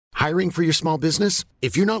Hiring for your small business?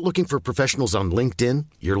 If you're not looking for professionals on LinkedIn,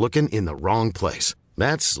 you're looking in the wrong place.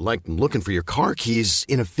 That's like looking for your car keys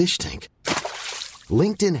in a fish tank.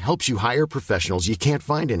 LinkedIn helps you hire professionals you can't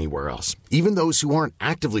find anywhere else, even those who aren't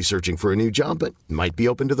actively searching for a new job but might be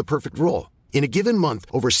open to the perfect role. In a given month,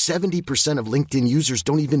 over 70% of LinkedIn users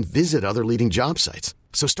don't even visit other leading job sites.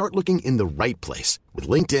 So start looking in the right place. With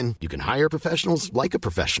LinkedIn, you can hire professionals like a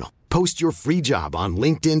professional. Post your free job on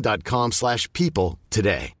linkedin.com/people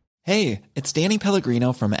today. Hey, it's Danny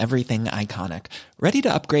Pellegrino from Everything Iconic. Ready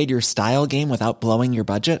to upgrade your style game without blowing your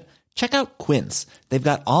budget? Check out Quince. They've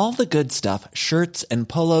got all the good stuff, shirts and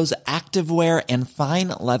polos, activewear, and fine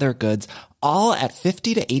leather goods, all at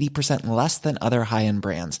 50 to 80% less than other high-end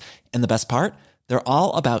brands. And the best part? They're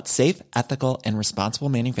all about safe, ethical, and responsible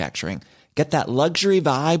manufacturing. Get that luxury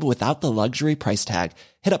vibe without the luxury price tag.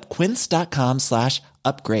 Hit up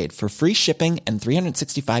quince.com/upgrade for free shipping and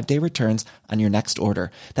 365-day returns on your next order.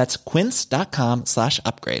 That's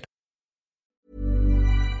quince.com/upgrade.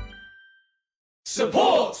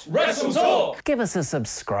 Support Wrestle Talk! Give us a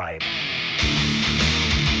subscribe.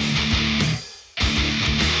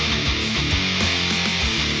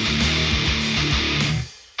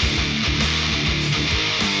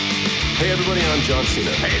 Hey everybody, I'm John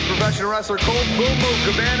Cena. Hey, it's professional wrestler Colt Boom Boom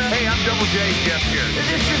Cabana. Hey, I'm Double J Jeff here.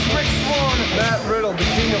 This is Rick Swan. Matt Riddle, the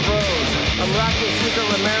King of Rose. I'm rocking Cesar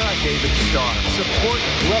Romero. David Starr. Support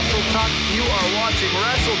Wrestle Talk. You are watching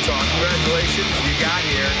Wrestle Talk. Congratulations, you got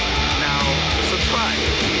here. Now, subscribe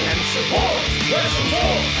and support Wrestle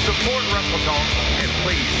Talk! Support Wrestle Talk, and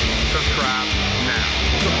please subscribe now.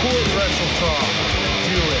 Support Wrestle Talk.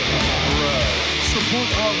 Do it, bro.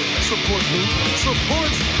 Support Ollie. Support me.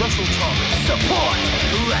 Support Wrestle Talk. Support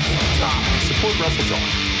Wrestle Talk. Support Wrestle Talk.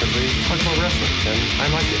 Because they talk about wrestling, and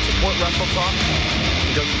I like it. Support Wrestle Talk.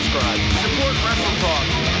 And go subscribe. Support Wrestle Talk.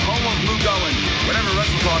 Home of Luke Owen. Whatever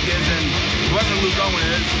Wrestle Talk is, and whoever Luke Owen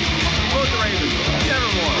is, vote the Ravens.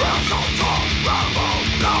 Nevermore. Wrestle Talk.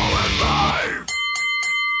 Live.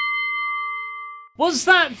 Was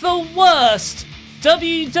that the worst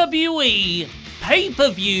WWE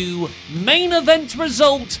pay-per-view main event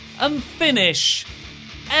result and finish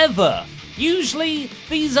ever? Usually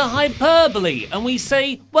these are hyperbole and we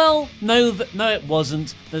say, well, no it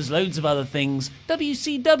wasn't. There's loads of other things.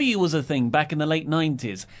 WCW was a thing back in the late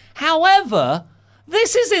 90s. However,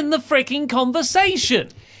 this is in the freaking conversation.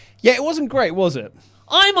 Yeah, it wasn't great, was it?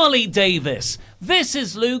 I'm Ollie Davis. This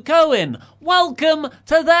is Luke Owen. Welcome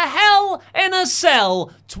to the Hell in a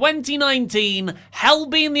Cell 2019, hell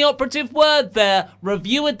being the operative word there,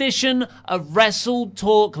 review edition of Wrestle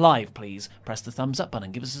Talk Live. Please press the thumbs up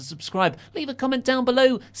button, give us a subscribe, leave a comment down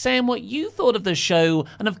below saying what you thought of the show,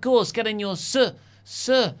 and of course get in your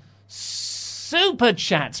super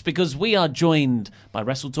chats, because we are joined by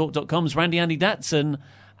WrestleTalk.com's Randy Andy Datson,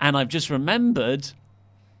 and I've just remembered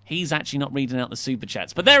he's actually not reading out the super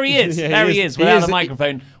chats. But there he is. Yeah, he is. Without a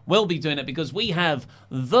microphone. We'll be doing it because we have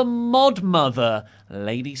the mod mother,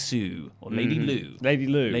 Lady Sue. Or Lady Lou. Lady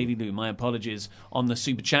Lou. Lady Lou. My apologies on the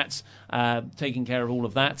super chats. Taking care of all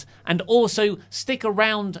of that. And also, stick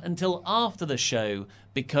around until after the show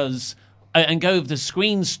because and go over to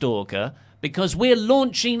Screen Stalker, because we're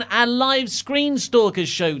launching our live Screen Stalker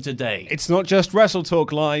show today. It's not just Wrestle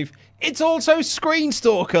Talk Live, it's also Screen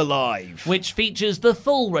Stalker Live, which features the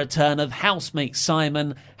full return of Housemate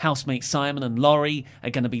Simon. Housemate Simon and Laurie are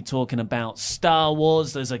going to be talking about Star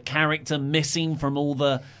Wars. There's a character missing from all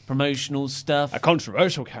the promotional stuff. A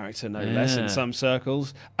controversial character, no less, in some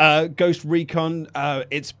circles. Ghost Recon,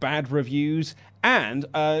 its bad reviews, and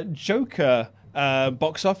Joker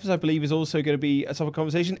box office, I believe, is also going to be a topic of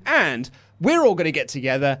conversation. And we're all going to get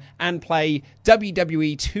together and play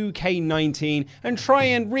WWE 2K19 and try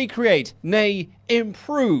and recreate, nay,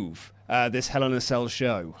 improve this Hell in a Cell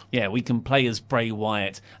show. Yeah, we can play as Bray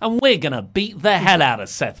Wyatt, and we're going to beat the hell out of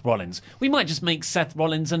Seth Rollins. We might just make Seth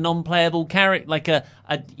Rollins a non-playable character, like a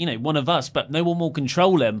one of us, but no one will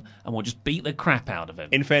control him, and we'll just beat the crap out of him.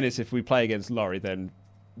 In fairness, if we play against Laurie, then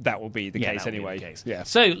that will be the case anyway. Yeah.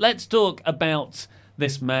 So let's talk about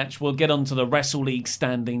this match. We'll get onto the Wrestle League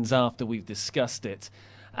standings after we've discussed it.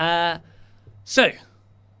 So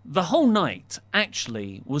the whole night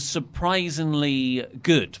actually was surprisingly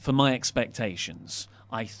good for my expectations.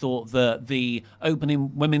 I thought that the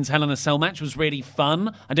opening women's Hell in a Cell match was really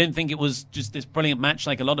fun. I don't think it was just this brilliant match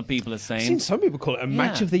like a lot of people are saying. I've seen some people call it a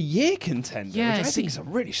match of the year contender, Yeah, which I think is a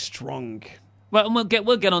really strong. Well, we'll get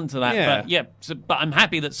onto that, but I'm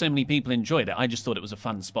happy that so many people enjoyed it. I just thought it was a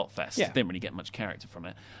fun spot fest. Yeah. Didn't really get much character from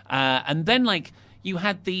it. And then, you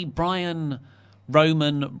had the Brian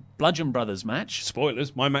Roman Bludgeon Brothers match.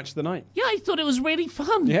 Spoilers, my match of the night. Yeah, I thought it was really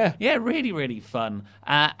fun. Yeah. Yeah, really, really fun.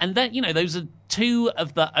 And then, those are two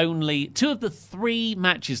of the three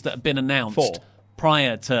matches that have been announced 4.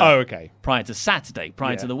 prior to Saturday,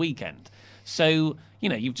 prior to Yeah. the weekend. So,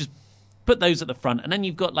 you've just put those at the front, and then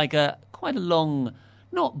you've got like quite a long,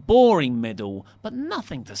 not boring middle, but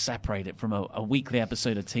nothing to separate it from a weekly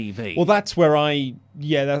episode of TV. Well, that's where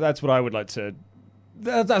that's what I would like to.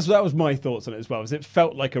 That was my thoughts on it as well. It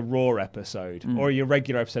felt like a Raw episode or your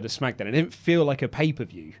regular episode of SmackDown. It didn't feel like a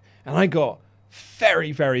pay-per-view, and I got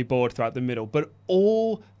very, very bored throughout the middle. But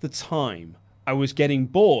all the time I was getting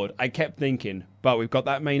bored, I kept thinking, "But we've got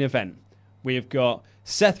that main event. We've got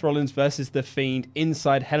Seth Rollins versus The Fiend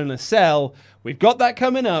inside Hell in a Cell. We've got that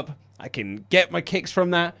coming up. I can get my kicks from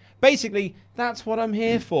that." Basically, that's what I'm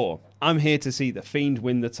here for. I'm here to see The Fiend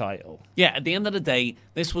win the title. Yeah, at the end of the day,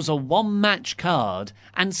 this was a one-match card,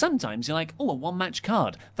 and sometimes you're like, a one-match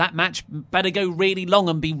card. That match better go really long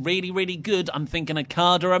and be really, really good. I'm thinking a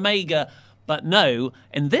card or Omega. But no,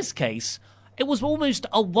 in this case, it was almost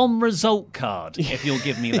a one-result card, if you'll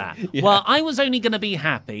give me that. Yeah. Well, I was only going to be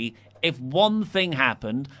happy if one thing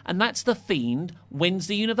happened, and that's The Fiend wins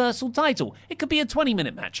the Universal title. It could be a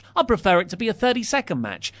 20-minute match. I'd prefer it to be a 30-second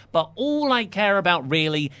match. But all I care about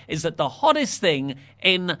really is that the hottest thing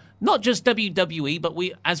in not just WWE, but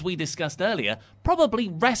as we discussed earlier, probably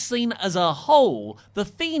wrestling as a whole, The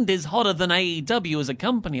Fiend is hotter than AEW as a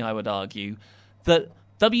company, I would argue, that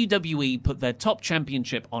WWE put their top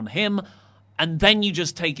championship on him, and then you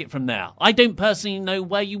just take it from there. I don't personally know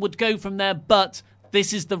where you would go from there, but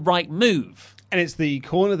this is the right move. And it's the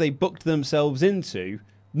corner they booked themselves into,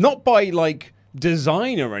 not by,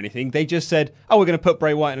 design or anything. They just said, we're going to put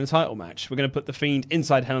Bray Wyatt in a title match. We're going to put The Fiend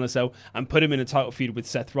inside Hell in a Cell and put him in a title feud with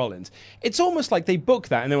Seth Rollins. It's almost like they booked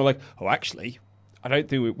that and they were like, actually, I don't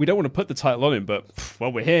think we don't want to put the title on him, but,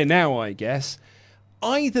 we're here now, I guess.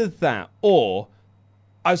 Either that or...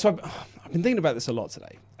 I've been thinking about this a lot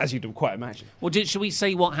today, as you can quite imagine. Well, should we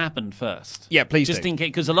say what happened first? Yeah, please Just do. in case,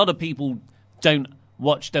 because a lot of people don't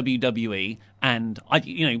watch WWE, and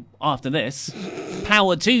after this,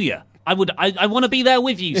 power to you. I want to be there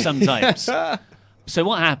with you sometimes. So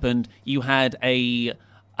what happened? You had a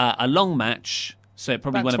long match, so it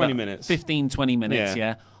probably About went 20 about minutes. 15, 20 minutes. Yeah.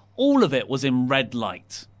 Yeah, all of it was in red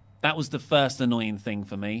light. That was the first annoying thing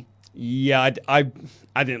for me. Yeah, I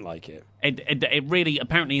didn't like it. It really,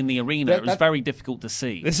 apparently in the arena, it was very difficult to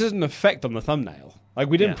see. This is an effect on the thumbnail.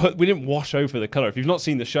 We didn't wash over the colour. If you've not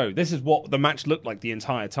seen the show, this is what the match looked like the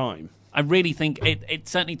entire time. I really think it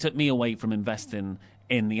certainly took me away from investing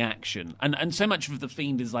in the action. And so much of The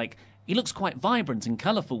Fiend is he looks quite vibrant and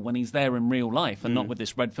colourful when he's there in real life and not with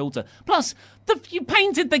this red filter. Plus, you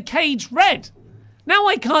painted the cage red. Now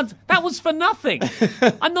I can't. That was for nothing.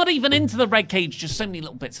 I'm not even into the red cage. Just so many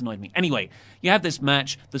little bits annoyed me. Anyway, you have this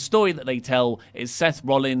match. The story that they tell is Seth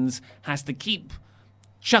Rollins has to keep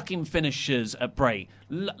chucking finishers at Bray.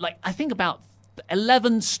 I think about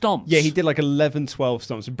 11 stomps. Yeah, he did 11, 12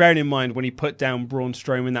 stomps. Bearing in mind, when he put down Braun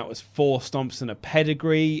Strowman, that was 4 stomps and a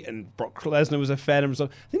pedigree, and Brock Lesnar was a fair number of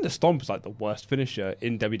stomps. I think the stomp is the worst finisher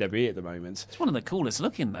in WWE at the moment. It's one of the coolest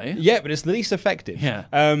looking, though. Yeah, but it's the least effective. Yeah.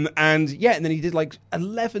 And then he did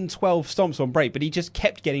 11, 12 stomps on Bray, but he just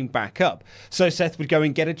kept getting back up. So Seth would go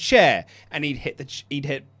and get a chair, and he'd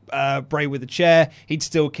hit Bray with a chair, he'd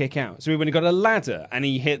still kick out. So he went and got a ladder, and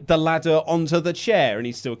he hit the ladder onto the chair, and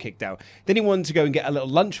he still kicked out. Then he wanted to go and get a little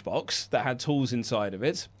lunchbox that had tools inside of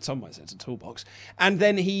it. Some might say it's a toolbox. And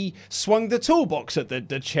then he swung the toolbox at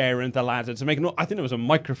the chair and the ladder to make I think there was a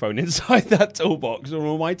microphone inside that toolbox, or an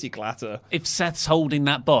almighty clatter. If Seth's holding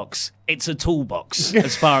that box, it's a toolbox,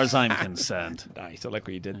 as far as I'm concerned. Nice, I like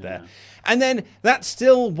what you did there. And then that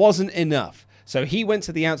still wasn't enough. So he went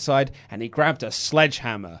to the outside and he grabbed a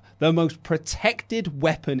sledgehammer, the most protected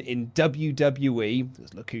weapon in WWE.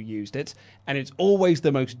 Because look who used it. And it's always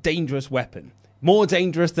the most dangerous weapon. More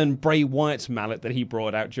dangerous than Bray Wyatt's mallet that he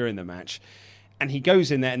brought out during the match. And he goes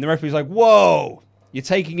in there and the referee's like, whoa, you're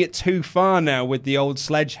taking it too far now with the old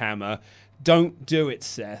sledgehammer. Don't do it,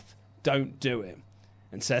 Seth. Don't do it.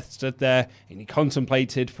 And Seth stood there and he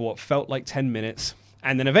contemplated for what felt like 10 minutes.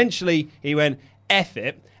 And then eventually he went, F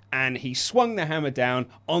it. And he swung the hammer down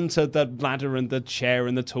onto the ladder and the chair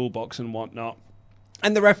and the toolbox and whatnot.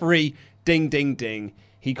 And the referee, ding, ding, ding,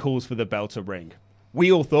 he calls for the bell to ring.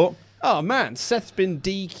 We all thought, oh man, Seth's been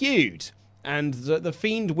DQ'd. And the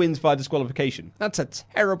Fiend wins via disqualification. That's a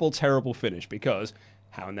terrible, terrible finish because,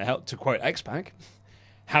 how in the hell, to quote X-Pac,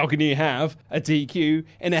 how can you have a DQ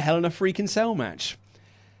in a Hell in a Freaking Cell match?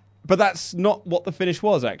 But that's not what the finish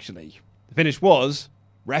was, actually. The finish was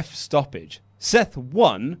ref stoppage. Seth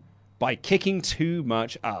won by kicking too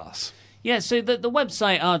much ass. Yeah, so the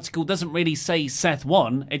website article doesn't really say Seth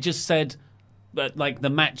won. It just said that, like, the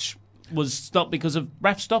match was stopped because of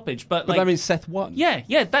ref stoppage. But like, that means Seth won.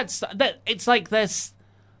 Yeah, that's that. It's like that's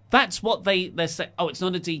what they're saying. Oh, it's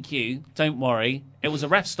not a DQ. Don't worry, it was a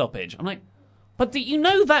ref stoppage. I'm like, but you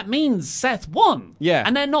know that means Seth won. Yeah,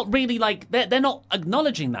 and they're not really like they're not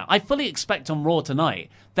acknowledging that. I fully expect on Raw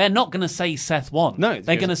tonight they're not going to say Seth won. No,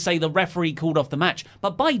 they're going to say the referee called off the match.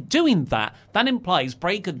 But by doing that, that implies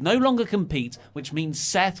Bray could no longer compete, which means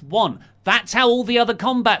Seth won. That's how all the other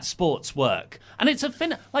combat sports work. And it's a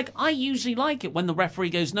like, I usually like it when the referee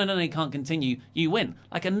goes, no, you can't continue, you win.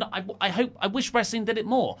 Like, I wish wrestling did it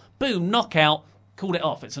more. Boom, knockout, called it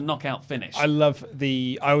off. It's a knockout finish. I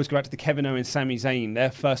always go back to the Kevin Owens, Sami Zayn,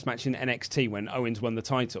 their first match in NXT when Owens won the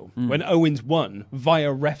title. When Owens won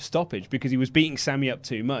via ref stoppage because he was beating Sami up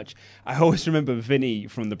too much. I always remember Vinny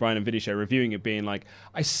from the Brian and Vinny show reviewing it being like,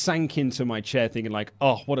 I sank into my chair thinking like,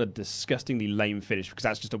 oh, what a disgustingly lame finish, because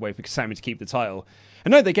that's just a way for Sami to keep the title.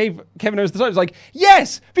 And no, they gave Kevin Owens the title. It's like,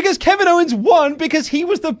 yes, because Kevin Owens won because he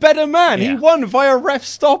was the better man. Yeah. He won via ref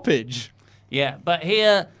stoppage. Yeah, but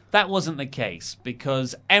here, that wasn't the case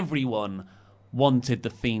because everyone wanted The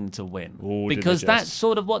Fiend to win. Ooh, because that's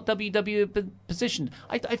sort of what WWE positioned.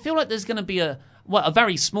 I feel like there's going to be a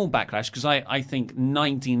very small backlash, because I think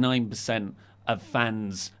 99% of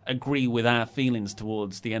fans agree with our feelings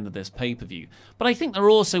towards the end of this pay-per-view. But I think there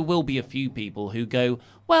also will be a few people who go,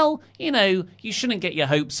 well, you know, you shouldn't get your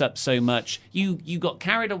hopes up so much. You got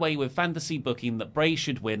carried away with fantasy booking that Bray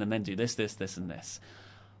should win and then do this, and this.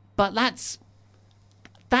 But that's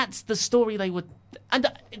the story they would... And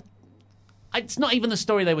it's not even the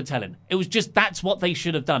story they were telling. It was just, that's what they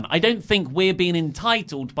should have done. I don't think we're being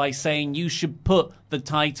entitled by saying you should put the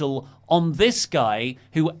title on this guy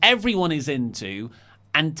who everyone is into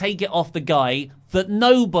and take it off the guy that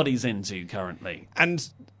nobody's into currently. And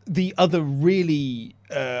the other really...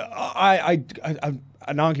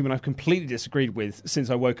 an argument I've completely disagreed with since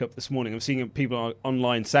I woke up this morning. I'm seeing people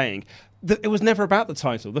online saying that it was never about the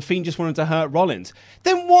title. The Fiend just wanted to hurt Rollins.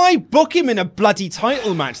 Then why book him in a bloody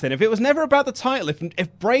title match then? If it was never about the title,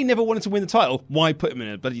 if Bray never wanted to win the title, why put him in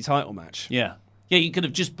a bloody title match? Yeah. Yeah, you could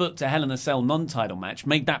have just booked a Hell in a Cell non-title match,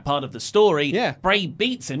 made that part of the story. Yeah. Bray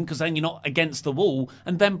beats him because then you're not against the wall,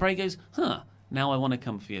 and then Bray goes, now I want to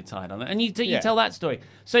come for your title. And you tell that story.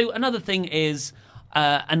 So another thing is...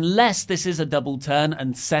 unless this is a double turn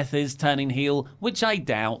and Seth is turning heel, which I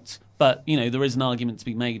doubt, but, you know, there is an argument to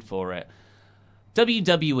be made for it.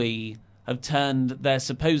 WWE have turned their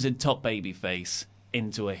supposed top babyface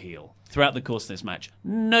into a heel throughout the course of this match.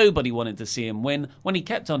 Nobody wanted to see him win. When he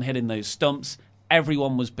kept on hitting those stomps,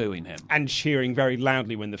 everyone was booing him. And cheering very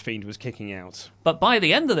loudly when the Fiend was kicking out. But by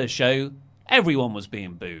the end of the show, everyone was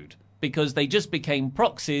being booed, because they just became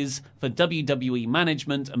proxies for WWE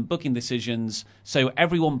management and booking decisions. So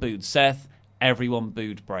everyone booed Seth, everyone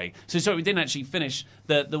booed Bray. So sorry, we didn't actually finish.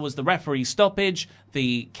 There was the referee stoppage,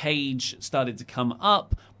 the cage started to come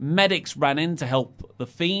up, medics ran in to help the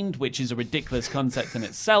Fiend, which is a ridiculous concept in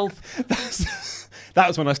itself. That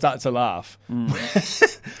was when I started to laugh.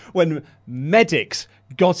 When medics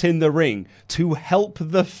got in the ring to help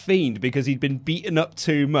the Fiend because he'd been beaten up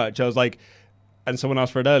too much, I was like... And someone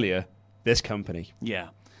asked for it earlier, this company. Yeah.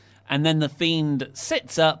 And then the Fiend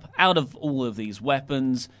sits up out of all of these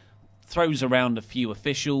weapons, throws around a few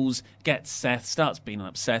officials, gets Seth, starts beating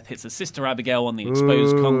up Seth, hits a Sister Abigail on the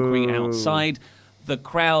exposed concrete outside. The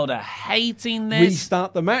crowd are hating this.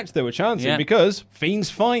 Restart the match, they were chanting, because Fiend's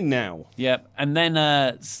fine now. Yep. And then,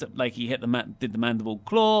 he hit did the mandible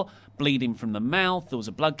claw, bleeding from the mouth. There was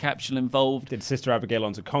a blood capsule involved. Did Sister Abigail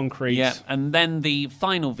onto concrete. Yeah, and then the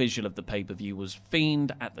final visual of the pay-per-view was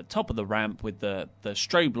Fiend at the top of the ramp with the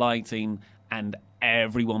strobe lighting and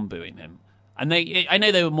everyone booing him. And I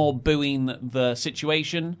know they were more booing the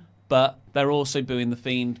situation, but they're also booing the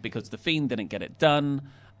Fiend because the Fiend didn't get it done.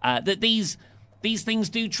 These things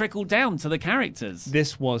do trickle down to the characters.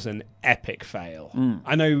 This was an epic fail.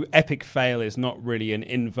 I know epic fail is not really an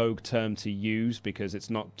in vogue term to use because it's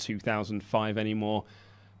not 2005 anymore.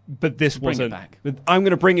 But this was I'm going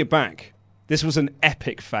to bring it back. This was an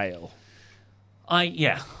epic fail. I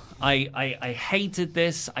hated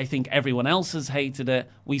this. I think everyone else has hated it.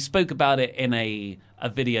 We spoke about it in a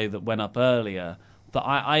video that went up earlier. But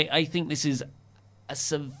I think this is a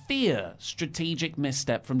severe strategic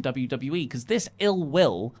misstep from WWE, because this ill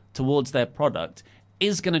will towards their product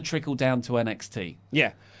is going to trickle down to NXT.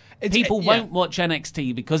 Yeah. People won't watch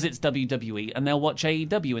NXT because it's WWE, and they'll watch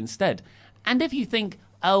AEW instead. And if you think,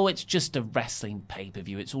 oh, it's just a wrestling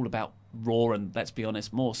pay-per-view, it's all about Raw and, let's be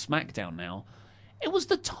honest, more SmackDown now, it was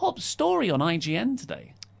the top story on IGN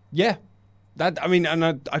today. Yeah.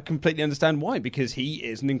 I completely understand why, because he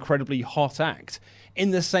is an incredibly hot act.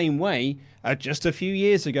 In the same way, just a few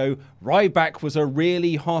years ago, Ryback was a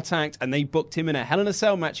really hot act, and they booked him in a Hell in a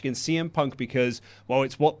Cell match against CM Punk because, well,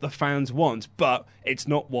 it's what the fans want, but it's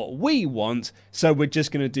not what we want, so we're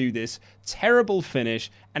just going to do this terrible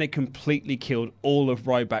finish, and it completely killed all of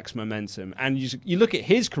Ryback's momentum. And you look at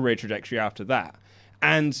his career trajectory after that,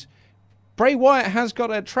 and Bray Wyatt has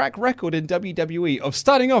got a track record in WWE of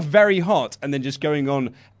starting off very hot and then just going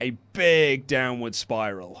on a big downward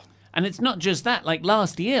spiral. And it's not just that. Like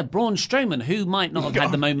last year, Braun Strowman, who might not have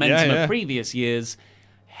had the momentum of previous years,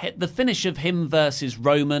 hit the finish of him versus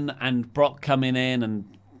Roman and Brock coming in and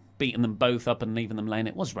beating them both up and leaving them laying.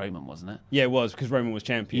 It was Roman, wasn't it? Yeah, it was, because Roman was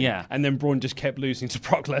champion. Yeah. And then Braun just kept losing to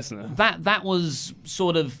Brock Lesnar. That was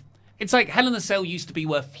sort of... It's like Hell in a Cell used to be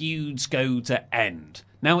where feuds go to end.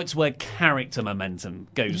 Now it's where character momentum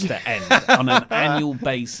goes to end on an annual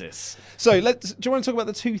basis. So do you want to talk about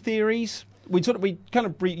the two theories?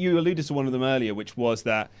 You alluded to one of them earlier, which was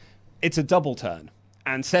that it's a double turn,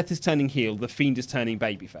 and Seth is turning heel, The Fiend is turning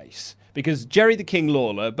babyface. Because Jerry the King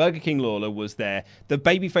Lawler, Burger King Lawler, was there. The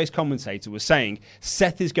babyface commentator was saying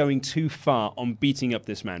Seth is going too far on beating up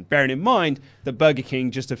this man. Bearing in mind that Burger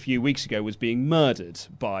King just a few weeks ago was being murdered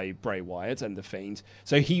by Bray Wyatt and The Fiend.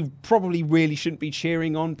 So he probably really shouldn't be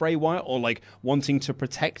cheering on Bray Wyatt or like wanting to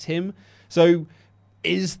protect him. So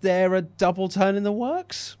is there a double turn in the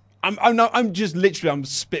works? I'm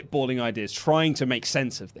spitballing ideas, trying to make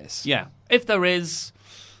sense of this. Yeah. If there is,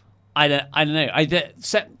 I don't know.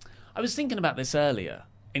 I was thinking about this earlier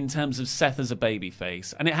in terms of Seth as a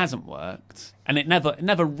babyface, and it hasn't worked. And it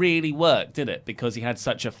never really worked, did it? Because he had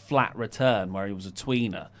such a flat return where he was a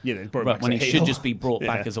tweener. Yeah, when he should just be brought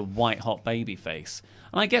back as a white-hot babyface.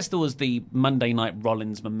 And I guess there was the Monday Night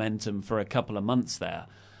Rollins momentum for a couple of months there.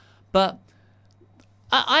 But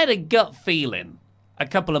I had a gut feeling a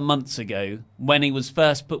couple of months ago when he was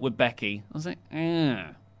first put with Becky. I was like,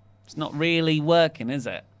 it's not really working, is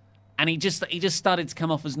it? And he just started to come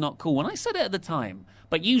off as not cool. And I said it at the time.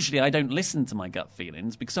 But usually I don't listen to my gut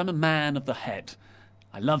feelings because I'm a man of the head.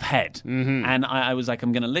 I love head. Mm-hmm. And I was like,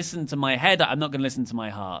 I'm going to listen to my head. I'm not going to listen to my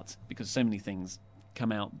heart because so many things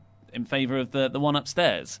come out in favour of the one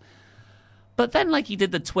upstairs. But then like he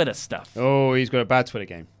did the Twitter stuff. Oh, he's got a bad Twitter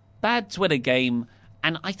game. Bad Twitter game.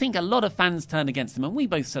 And I think a lot of fans turned against him. And we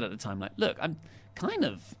both said at the time, like, look, I'm kind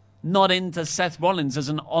of not into Seth Rollins as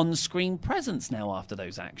an on-screen presence now after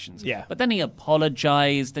those actions. Yeah. But then he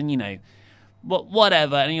apologized and,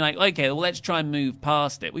 whatever. And you're like, okay, well, let's try and move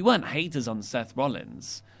past it. We weren't haters on Seth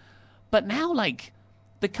Rollins. But now, like,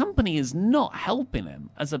 the company is not helping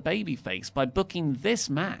him as a babyface by booking this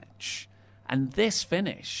match and this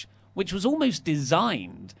finish, which was almost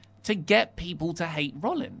designed to get people to hate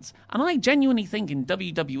Rollins. And I genuinely think in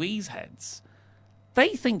WWE's heads, they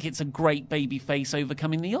think it's a great babyface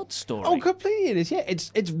overcoming the odd story. Oh, completely it is, yeah.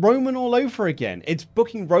 It's Roman all over again. It's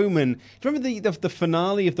booking Roman. Do you remember the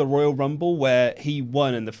finale of the Royal Rumble where he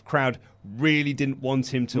won and the crowd really didn't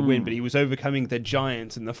want him to win, but he was overcoming the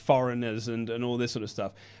giants and the foreigners and all this sort of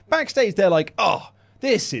stuff. Backstage, they're like, oh,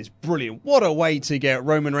 this is brilliant. What a way to get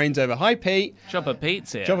Roman Reigns over. Hi, Pete. Chopper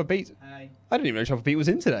Pete's here. Chopper Pete. Hi. I didn't even know Chopper Pete was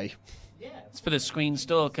in today. Yeah. It's for the Screen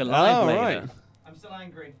Stalker Live later. Right. I'm still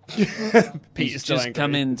angry. Pete is still just angry.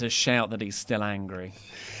 come in to shout that he's still angry.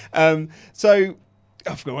 So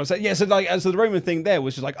I forgot what I was saying. Yeah, so the Roman thing there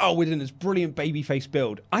was just like, oh, we're doing this brilliant babyface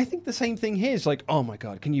build. I think the same thing here is like, oh my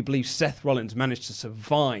God, can you believe Seth Rollins managed to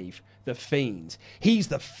survive The Fiend? He's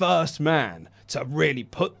the first man to really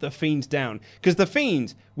put The Fiend down, because The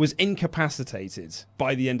Fiend was incapacitated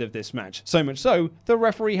by the end of this match. So much so, the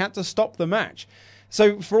referee had to stop the match.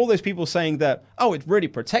 So for all those people saying that, oh, it really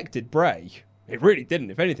protected Bray, it really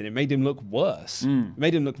didn't. If anything, it made him look worse. It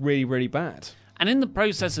made him look really, really bad. And in the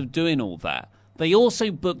process of doing all that, they also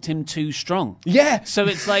booked him too strong. Yeah. So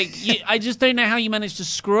it's like, I just don't know how you managed to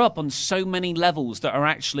screw up on so many levels that are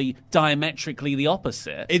actually diametrically the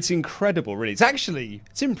opposite. It's incredible, really.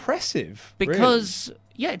 It's impressive. Because, really.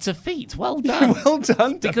 Yeah, it's a feat. Well done. Well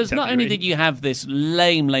done. Because not only did you have this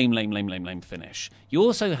lame finish, you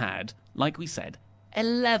also had, like we said,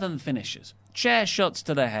 11 finishes. Chair shots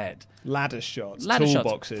to the head. Ladder shots.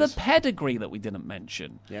 Toolboxes. The pedigree that we didn't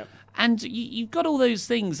mention. Yep. And you've got all those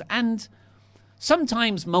things. And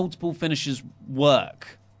sometimes multiple finishes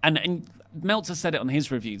work. And Meltzer said it on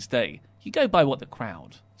his review today. You go by what the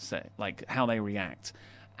crowd say, like how they react.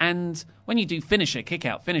 And when you do finisher, kick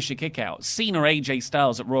out, Cena AJ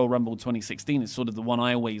Styles at Royal Rumble 2016 is sort of the one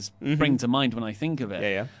I always bring to mind when I think of it.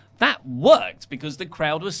 Yeah. That worked because the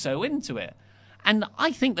crowd was so into it. And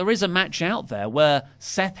I think there is a match out there where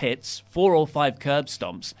Seth hits 4 or 5 curb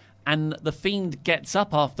stomps and The Fiend gets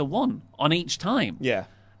up after one on each time. Yeah.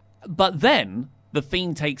 But then The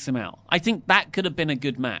Fiend takes him out. I think that could have been a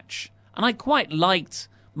good match. And I quite liked,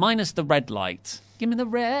 minus the red light. Give me the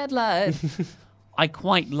red light. I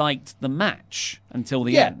quite liked the match until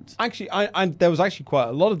the end. Actually, there was actually quite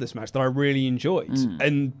a lot of this match that I really enjoyed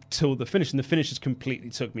until the finish. And the finishes completely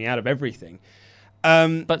took me out of everything.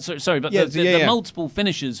 The multiple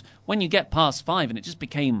finishes, when you get past 5 and it just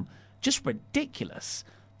became just ridiculous,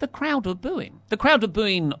 the crowd were booing. The crowd were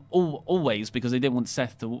booing always because they didn't want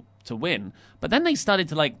Seth to win. But then they started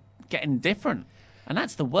to get indifferent. And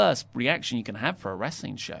that's the worst reaction you can have for a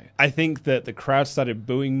wrestling show. I think that the crowd started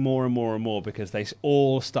booing more and more and more because they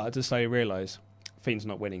all started to slowly realise Fiend's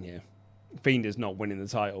not winning here. Fiend is not winning the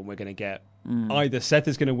title. We're going to get either Seth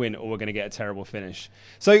is going to win or we're going to get a terrible finish.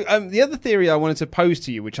 So the other theory I wanted to pose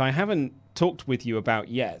to you, which I haven't talked with you about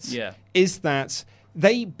yet, is that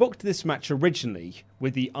they booked this match originally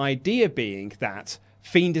with the idea being that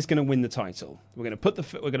Fiend is going to win the title. We're going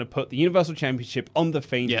to put the Universal Championship on the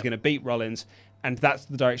Fiend. He's going to beat Rollins, and that's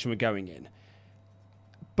the direction we're going in.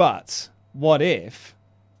 But what if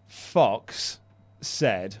Fox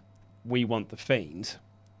said, we want the Fiend,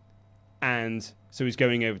 and so he's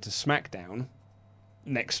going over to SmackDown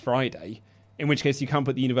next Friday, in which case you can't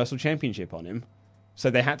put the Universal Championship on him. So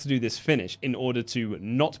they had to do this finish in order to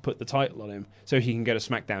not put the title on him so he can go to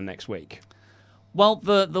SmackDown next week. Well,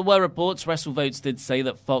 there were reports, WrestleVotes did say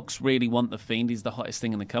that Fox really want the Fiend. He's the hottest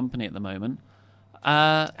thing in the company at the moment.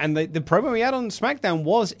 And the promo he had on SmackDown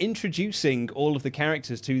was introducing all of the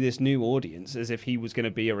characters to this new audience as if he was going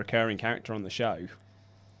to be a recurring character on the show.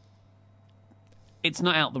 It's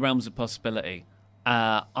not out the realms of possibility.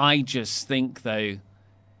 I just think, though,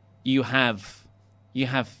 you have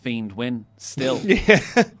Fiend win still.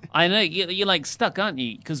 I know, you're stuck, aren't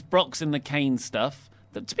you? Because Brock's in the Kane stuff.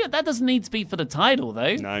 That doesn't need to be for the title,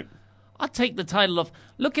 though. No. I'd take the title off.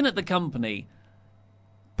 Looking at the company,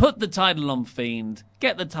 put the title on Fiend,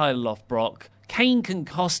 get the title off Brock. Kane can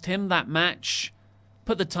cost him that match.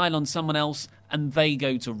 Put the title on someone else, and they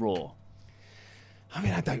go to Raw. I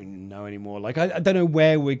mean, I don't know anymore. I don't know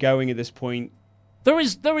where we're going at this point. There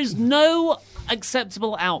is no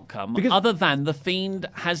acceptable outcome other than the Fiend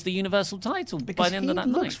has the Universal title by the end of that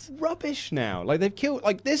night. Because he looks rubbish now. They've killed...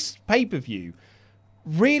 this pay-per-view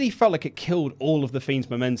really felt like it killed all of the Fiend's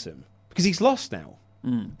momentum because he's lost now.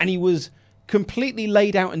 And he was completely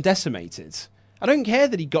laid out and decimated. I don't care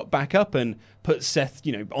that he got back up and put Seth,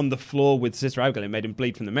 on the floor with Sister Abigail and made him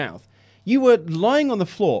bleed from the mouth. You were lying on the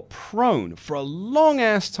floor, prone, for a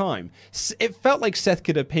long-ass time. It felt like Seth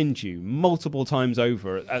could have pinned you multiple times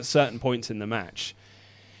over at certain points in the match.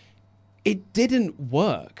 It didn't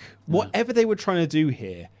work. Whatever they were trying to do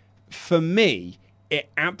here, for me, it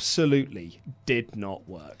absolutely did not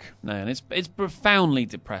work. No, and it's profoundly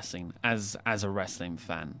depressing as a wrestling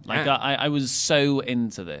fan. I was so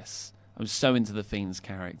into this. I was so into the Fiend's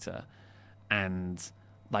character, and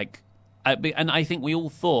I think we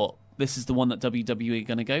all thought this is the one that WWE are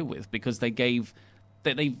going to go with because they've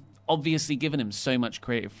obviously given him so much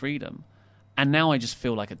creative freedom, and now I just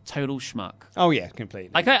feel like a total schmuck. Oh yeah,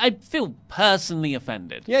 completely. I feel personally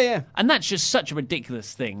offended. Yeah, and that's just such a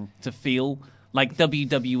ridiculous thing to feel. Like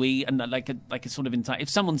WWE and like a sort of if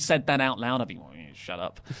someone said that out loud, I'd be shut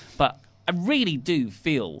up. But I really do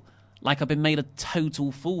feel like I've been made a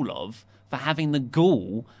total fool of for having the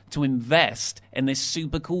gall to invest in this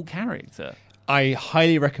super cool character. I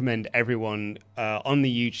highly recommend everyone on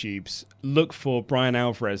the YouTubes look for Brian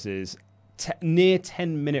Alvarez's near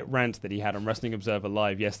 10-minute rant that he had on Wrestling Observer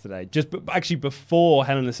Live yesterday, actually before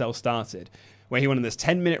Hell in a Cell started, where he went on this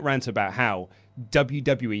 10-minute rant about how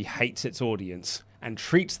WWE hates its audience and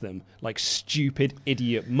treats them like stupid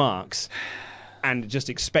idiot marks and just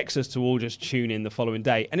expects us to all just tune in the following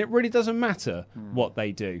day. And it really doesn't matter what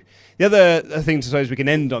they do. The other thing to suppose we can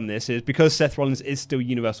end on this is because Seth Rollins is still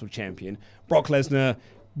Universal Champion, Brock Lesnar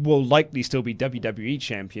will likely still be WWE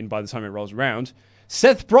Champion by the time it rolls around.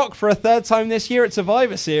 Seth Brock for a third time this year at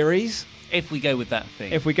Survivor Series. If we go with that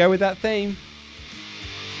theme.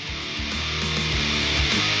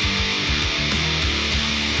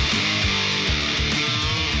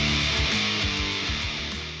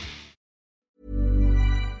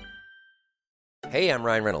 Hey, I'm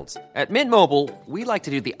Ryan Reynolds. At Mint Mobile, we like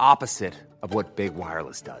to do the opposite of what Big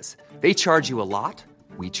Wireless does. They charge you a lot,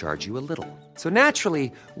 we charge you a little. So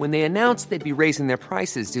naturally, when they announced they'd be raising their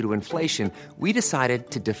prices due to inflation, we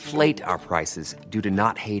decided to deflate our prices due to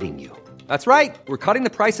not hating you. That's right. We're cutting the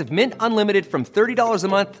price of Mint Unlimited from $30 a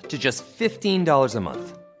month to just $15 a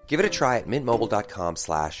month. Give it a try at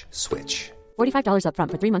mintmobile.com/switch. $45 up front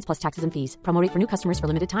for 3 months plus taxes and fees. Promo rate for new customers for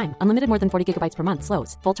limited time. Unlimited more than 40 gigabytes per month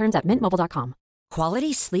slows. Full terms at mintmobile.com.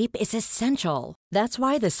 Quality sleep is essential. That's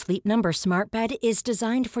why the Sleep Number Smart Bed is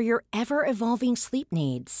designed for your ever-evolving sleep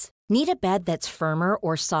needs. Need a bed that's firmer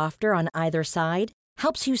or softer on either side?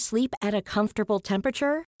 Helps you sleep at a comfortable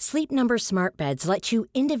temperature? Sleep Number Smart Beds let you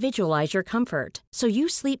individualize your comfort, so you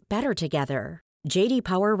sleep better together. J.D.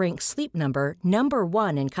 Power ranks Sleep Number number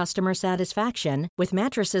 1 in customer satisfaction with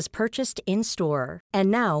mattresses purchased in-store. And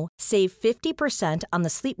now, save 50% on the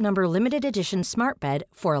Sleep Number Limited Edition Smart Bed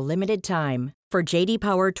for a limited time. For J.D.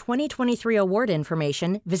 Power 2023 award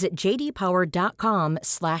information, visit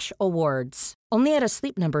jdpower.com/awards. Only at a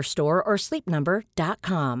Sleep Number store or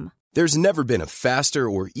sleepnumber.com. There's never been a faster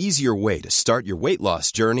or easier way to start your weight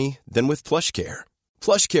loss journey than with PlushCare.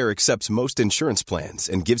 PlushCare accepts most insurance plans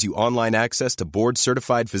and gives you online access to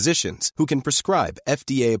board-certified physicians who can prescribe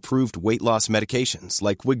FDA-approved weight loss medications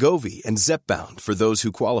like Wegovy and Zepbound for those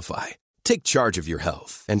who qualify. Take charge of your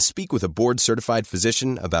health and speak with a board-certified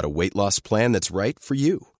physician about a weight loss plan that's right for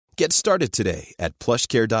you. Get started today at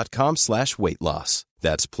plushcare.com/weight-loss.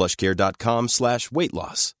 That's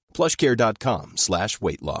plushcare.com/weight-loss.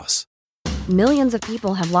 plushcare.com/weight-loss. Millions of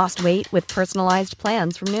people have lost weight with personalized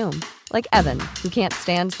plans from Noom. Like Evan, who can't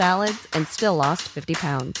stand salads and still lost 50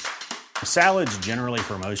 pounds. Salads generally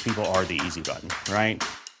for most people are the easy button, right?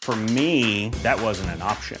 For me, that wasn't an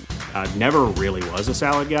option. I never really was a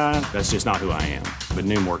salad guy. That's just not who I am. But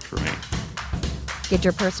Noom worked for me. Get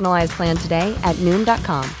your personalized plan today at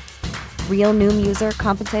Noom.com. Real Noom user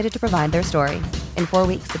compensated to provide their story. In 4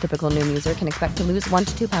 weeks, the typical Noom user can expect to lose 1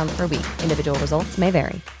 to 2 pounds per week. Individual results may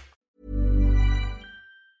vary.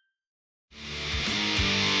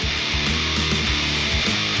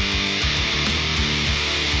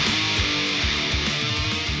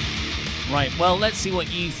 Right, well, let's see what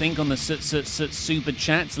you think on the super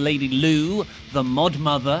chats. Lady Lou, the mod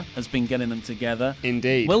mother, has been getting them together.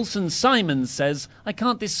 Indeed. Wilson Simons says, I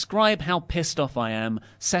can't describe how pissed off I am.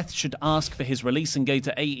 Seth should ask for his release and go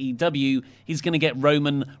to AEW. He's going to get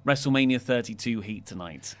Roman WrestleMania 32 heat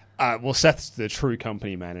tonight. Well, Seth's the true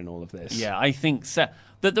company man in all of this. Yeah, I think Seth...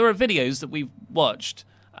 That there are videos that we've watched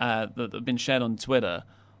that have been shared on Twitter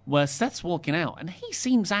where Seth's walking out and he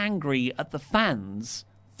seems angry at the fans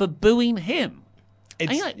for booing him.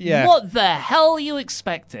 What the hell are you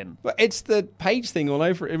expecting? But it's the Paige thing all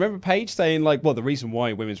over it. Remember Paige saying, the reason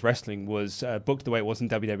why women's wrestling was booked the way it was in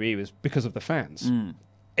WWE was because of the fans.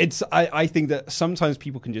 I think that sometimes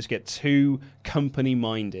people can just get too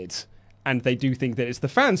company-minded, and they do think that it's the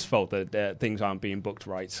fans' fault that things aren't being booked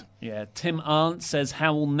right. Yeah, Tim Arndt says,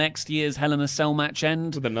 how will next year's Hell in a Cell match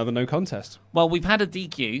end? With another no contest. Well, we've had a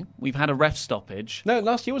DQ. We've had a ref stoppage. No,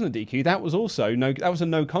 last year wasn't a DQ. That was also that was a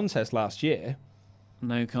no contest last year.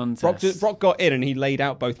 No contest. Brock got in and he laid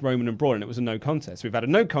out both Roman and Braun, and it was a no contest. We've had a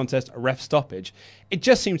no contest, a ref stoppage. It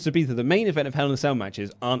just seems to be that the main event of Hell in a Cell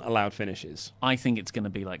matches aren't allowed finishes. I think it's going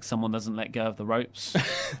to be like someone doesn't let go of the ropes.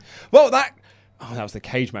 Well, that was the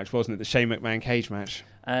cage match, wasn't it? The Shane McMahon cage match.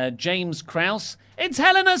 James Krause, it's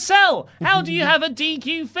Hell in a Cell. How do you have a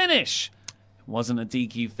DQ finish? It wasn't a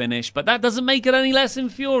DQ finish, but that doesn't make it any less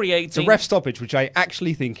infuriating. It's a ref stoppage, which I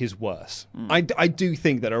actually think is worse. I do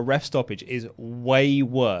think that a ref stoppage is way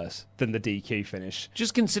worse than the DQ finish.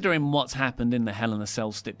 Just considering what's happened in the Hell in a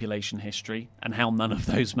Cell stipulation history and how none of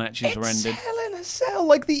those matches were ended. Hell in a Cell.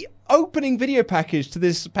 Like, the opening video package to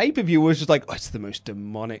this pay-per-view was just like, it's the most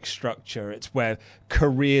demonic structure. It's where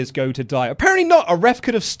careers go to die. Apparently not. A ref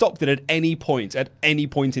could have stopped it at any point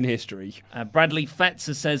in history. Bradley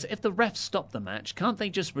Fetzer says, if the ref stopped the match, can't they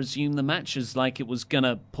just resume the match as like it was going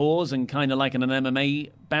to pause and kind of like in an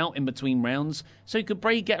MMA bout in between rounds? So could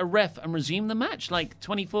Bray get a ref and resume the match like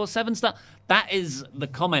 24/7 stuff? That is the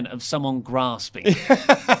comment of someone grasping.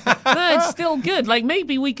 No, it's still good. Like,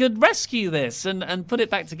 maybe we could rescue this and put it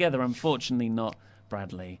back together. Unfortunately not,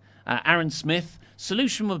 Bradley. Aaron Smith,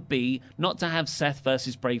 solution would be not to have Seth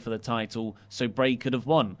versus Bray for the title, so Bray could have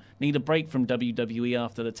won. Need a break from WWE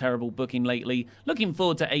after the terrible booking lately. Looking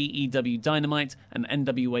forward to AEW Dynamite and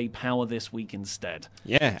NWA Power this week instead.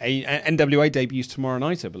 Yeah, NWA debuts tomorrow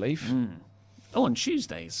night, I believe. Oh, on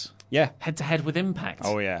Tuesdays. Yeah. Head-to-head with Impact.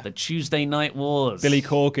 Oh, yeah. The Tuesday Night Wars. Billy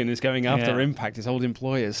Corgan is going after Impact, his old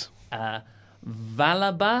employers.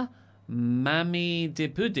 Valaba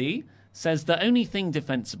Mamidipudi says the only thing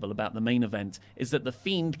defensible about the main event is that The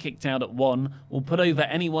Fiend kicked out at 1 will put over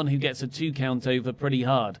anyone who gets a 2 count over pretty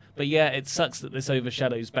hard. But yeah, it sucks that this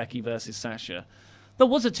overshadows Becky versus Sasha. There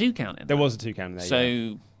was a 2 count in there. There was a 2 count in there,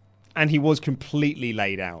 So, and he was completely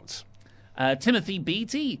laid out. Timothy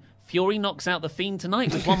Beattie, Fury knocks out The Fiend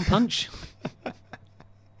tonight with 1 punch.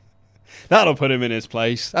 That'll put him in his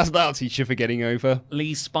place. That'll teach you for getting over.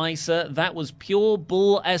 Lee Spicer, that was pure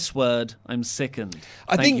bull S-word. I'm sickened.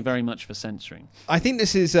 Thank you very much for censoring. I think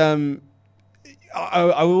this is... I'm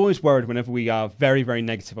always worried whenever we are very, very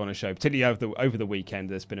negative on a show, particularly over the weekend.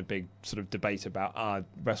 There's been a big sort of debate about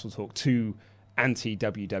Wrestle Talk 2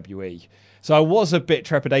 anti-WWE. So I was a bit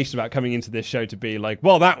trepidation about coming into this show to be like,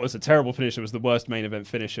 well, that was a terrible finish. It was the worst main event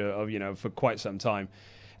finisher of, for quite some time.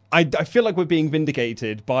 I feel like we're being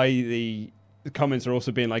vindicated by the comments are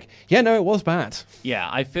also being like, yeah, no, it was bad. Yeah,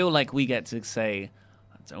 I feel like we get to say,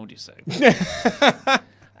 I told you so.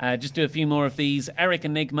 Just do a few more of these. Eric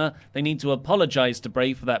Enigma, they need to apologize to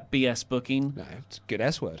Bray for that BS booking. No, it's a good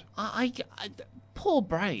S word. Poor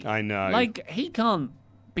Bray. I know. Like, he can't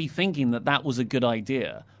be thinking that was a good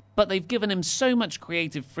idea. But they've given him so much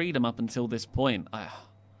creative freedom up until this point.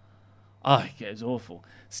 It's awful.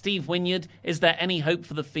 Steve Wynyard, is there any hope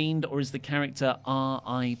for The Fiend, or is the character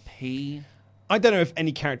R.I.P.? I don't know if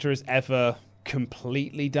any character is ever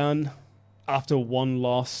completely done after one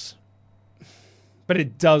loss, but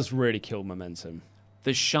it does really kill momentum.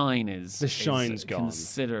 The shine's gone.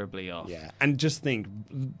 Considerably off. Yeah, and just think,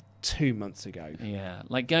 2 months ago. Yeah,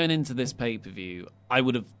 like going into this pay-per-view, I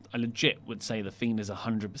legit would say The Fiend is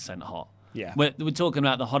 100% hot. Yeah. We're talking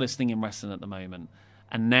about the hottest thing in wrestling at the moment.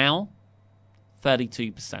 And now,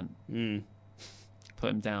 32%. Put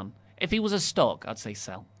him down. If he was a stock, I'd say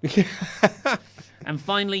sell. And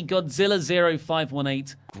finally, Godzilla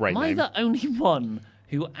 0518. Great name. Am I the only one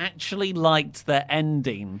who actually liked the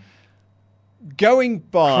ending? Going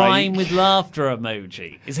by... Crying with laughter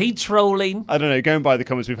emoji. Is he trolling? I don't know. Going by the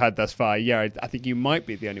comments we've had thus far, yeah, I think you might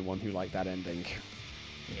be the only one who liked that ending.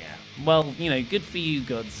 Yeah. Well, good for you,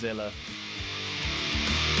 Godzilla.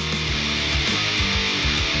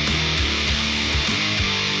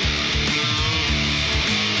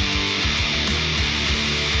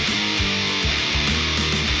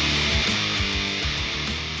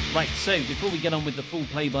 Right, so before we get on with the full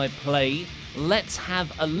play-by-play, let's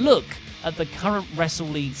have a look at the current Wrestle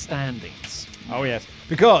League standings. Oh, yes.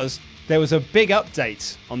 Because there was a big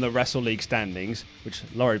update on the Wrestle League standings, which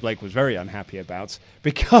Laurie Blake was very unhappy about,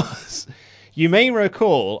 because you may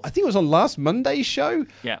recall, I think it was on last Monday's show?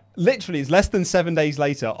 Yeah. Literally, it's less than 7 days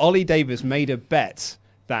later, Ollie Davis made a bet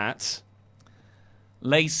that...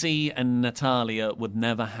 Lacey and Natalia would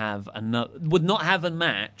not have a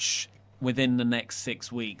match within the next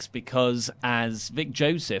 6 weeks because, as Vic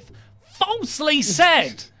Joseph falsely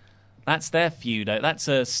said, that's their feud. That's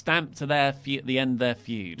a stamp to the end of their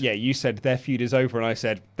feud. Yeah, you said their feud is over, and I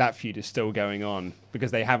said that feud is still going on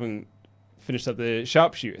because they haven't finished up the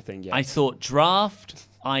sharpshooter thing yet. I thought draft,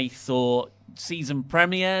 I thought season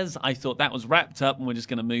premieres, I thought that was wrapped up and we're just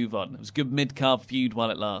going to move on. It was a good mid-card feud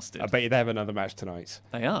while it lasted. I bet you they have another match tonight.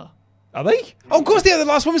 They are. Are they? Oh, of course they have the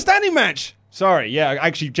last woman standing match. Sorry, yeah, I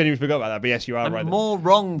actually genuinely forgot about that, but yes, you are I'm right. More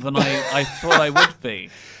wrong than I thought I would be.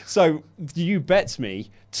 So, you bet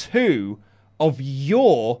me 2 of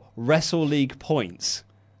your Wrestle League points,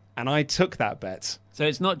 and I took that bet. So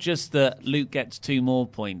it's not just that Luke gets 2 more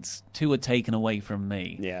points. 2 are taken away from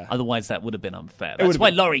me. Yeah. Otherwise, that would have been unfair. That's why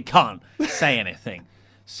Laurie can't say anything.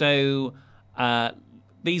 So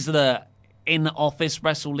these are the in-office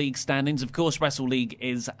Wrestle League standings. Of course, Wrestle League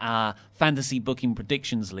is our fantasy booking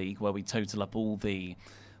predictions league where we total up all the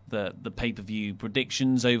pay-per-view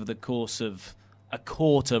predictions over the course of a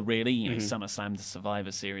quarter, really. SummerSlam to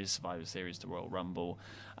Survivor Series to Royal Rumble.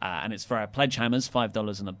 And it's for our pledge hammers,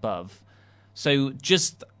 $5 and above. So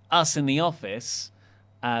just us in the office.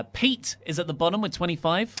 Pete is at the bottom with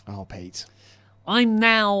 25. Oh, Pete. I'm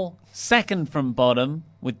now second from bottom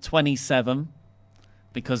with 27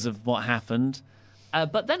 because of what happened.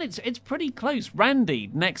 But then it's pretty close. Randy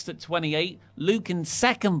next at 28. Luke in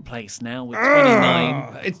second place now with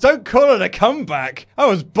 29. Don't call it a comeback. I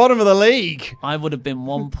was bottom of the league. I would have been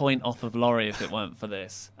 1 point off of Laurie if it weren't for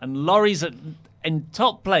this. And Laurie's in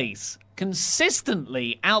top place,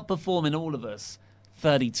 consistently outperforming all of us.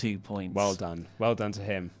 32 points. Well done. Well done to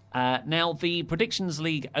him. Now, the Predictions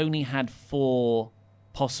League only had 5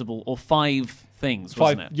 things,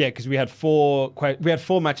 wasn't it? Yeah, because we had 4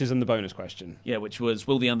 matches and the bonus question. Yeah, which was,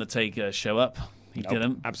 will The Undertaker show up? He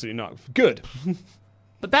didn't. Absolutely not. Good.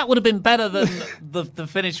 But that would have been better than the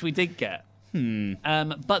finish we did get.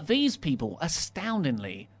 But these people,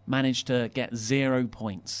 astoundingly, managed to get 0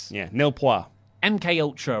 points. Yeah, nil points. MK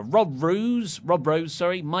Ultra, Rob Rose,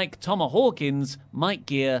 Mike Thomas Hawkins, Mike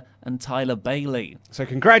Gear, and Tyler Bailey. So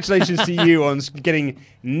congratulations to you on getting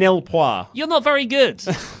nil points. You're not very good.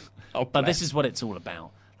 Oh, but this is what it's all about.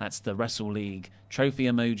 That's the Wrestle League Trophy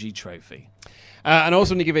Emoji Trophy. And I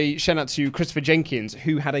also want to give a shout out to Christopher Jenkins,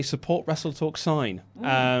 who had a support Wrestle Talk sign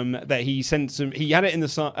that he sent some. He had it in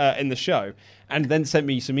the show, and then sent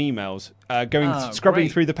me some emails scrubbing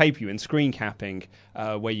through the pay-per-view and screen capping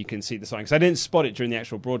where you can see the sign. Because I didn't spot it during the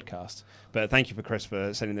actual broadcast. But thank you for Chris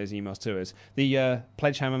for sending those emails to us. The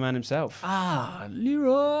Pledgehammer man himself.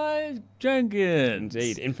 Leroy Jenkins.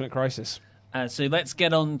 Indeed, Infinite Crisis. So let's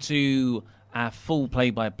get on to our full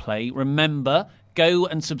play-by-play. Remember, go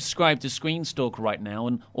and subscribe to Screenstalker right now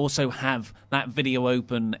and also have that video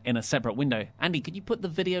open in a separate window. Andy, could you put the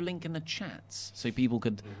video link in the chats so people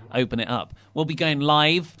could open it up? We'll be going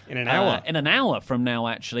live in an hour. In an hour from now,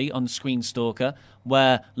 actually, on Screenstalker,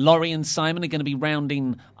 where Laurie and Simon are going to be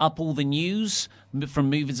rounding up all the news from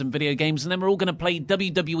movies and video games, and then we're all going to play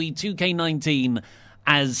WWE 2K19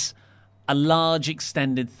 as a large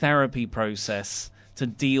extended therapy process to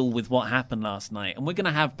deal with what happened last night. And we're going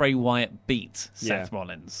to have Bray Wyatt beat Seth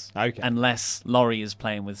Rollins. Okay. Unless Laurie is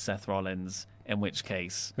playing with Seth Rollins, in which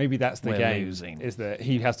case maybe that's the game. Losing. Is that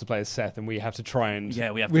he has to play as Seth and we have to try and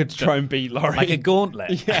we have to try and beat Laurie. Like a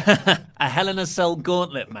gauntlet. Yeah. A Hell in a Cell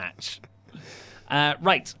gauntlet match.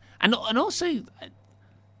 Right. And also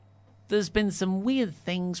there's been some weird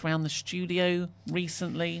things around the studio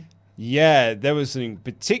recently. Yeah, there was something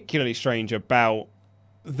particularly strange about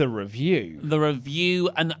the review.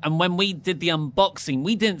 And when we did the unboxing,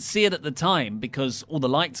 we didn't see it at the time because all the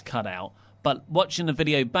lights cut out. But watching the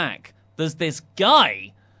video back, there's this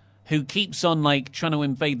guy who keeps on trying to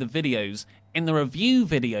invade the videos. In the review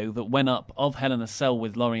video that went up of Hell in a Cell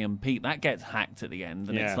with Laurie and Pete, that gets hacked at the end,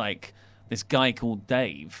 and it's this guy called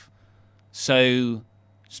Dave. So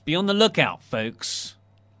just be on the lookout, folks.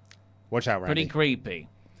 Watch out, Randy. Pretty creepy.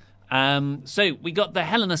 So we got the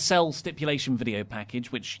Hell in a Cell stipulation video package,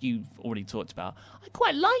 which you've already talked about. I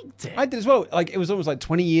quite liked it. I did as well. It was almost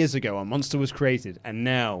 20 years ago a monster was created, and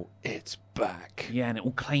now it's back. Yeah, and it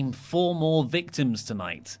will claim 4 more victims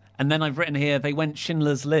tonight. And then I've written here, they went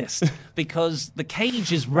Schindler's List because the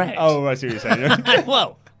cage is red. Oh, I see what you're saying.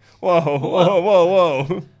 Whoa.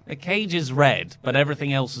 Whoa. The cage is red, but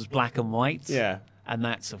everything else is black and white. Yeah. And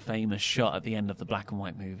that's a famous shot at the end of the black and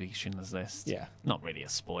white movie, Schindler's List. Yeah. Not really a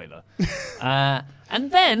spoiler.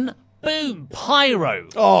 And then, boom, Pyro.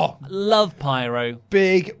 Oh. Love Pyro.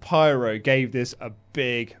 Big Pyro gave this a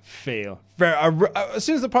big feel. As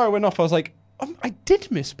soon as the Pyro went off, I was like, I did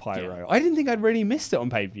miss Pyro. Yeah. I didn't think I'd really missed it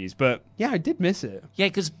on pay-per-views, but yeah, I did miss it. Yeah,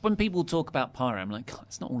 because when people talk about Pyro, I'm like, God,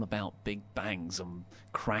 it's not all about big bangs and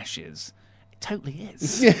crashes. It totally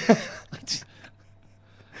is. Yeah.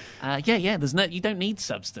 There's you don't need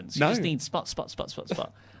substance. You just need spot.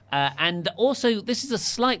 And also, this is a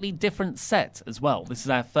slightly different set as well. This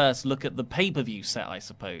is our first look at the pay-per-view set, I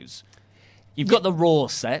suppose. You've got the Raw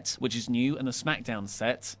set, which is new, and the SmackDown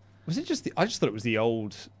set. Was it just I just thought it was the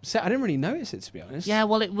old set. I didn't really notice it, to be honest. Yeah,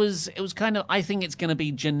 well, it was kind of. I think it's going to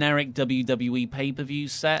be generic WWE pay-per-view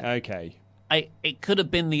set. Okay. It could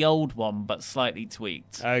have been the old one, but slightly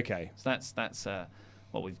tweaked. Okay. So that's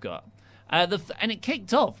what we've got. And it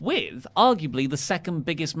kicked off with arguably the second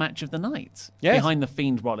biggest match of the night, behind The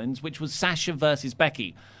Fiend Rollins, which was Sasha versus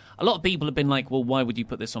Becky. A lot of people have been like, well, why would you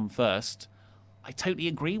put this on first? I totally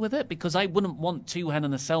agree with it, because I wouldn't want 2 Hell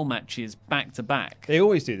in a Cell matches back to back. They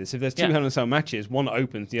always do this. If there's 2 Hell in a Cell matches, one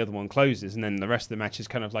opens, the other one closes, and then the rest of the match is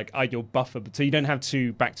kind of like, you're buffered, so you don't have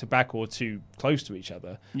 2 back to back or 2 close to each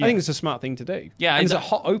other. Yeah. I think it's a smart thing to do. Yeah, and it's a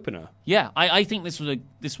hot opener. Yeah, I think this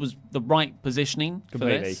was the right positioning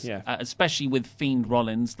completely, for this. Yeah. Especially with Fiend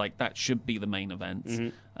Rollins, that should be the main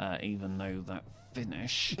event, even though that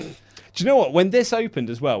finish. Do you know what? When this opened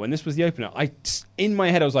as well, when this was the opener, in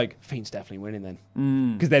my head I was like, Fiend's definitely winning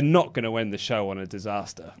then. Because they're not going to win the show on a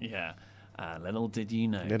disaster. Yeah. Little did you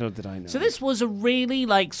know. Little did I know. So this was a really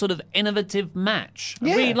sort of innovative match. I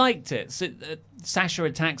really liked it. So Sasha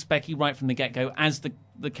attacks Becky right from the get-go. As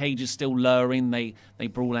the cage is still lowering, they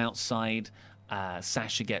brawl outside.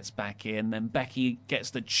 Sasha gets back in. Then Becky gets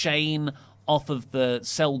the chain off of the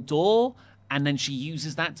cell door, and then she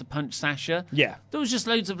uses that to punch Sasha. Yeah. There was just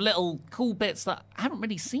loads of little cool bits that I haven't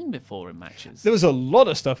really seen before in matches. There was a lot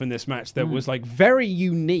of stuff in this match that was very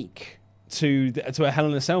unique to a Hell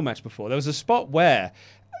in a Cell match before. There was a spot where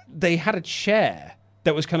they had a chair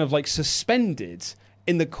that was kind of suspended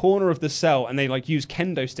in the corner of the cell, and they used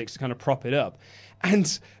kendo sticks to kind of prop it up.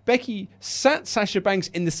 And Becky sat Sasha Banks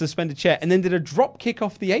in the suspended chair and then did a drop kick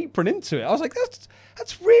off the apron into it. I was like,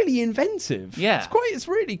 that's really inventive. Yeah. It's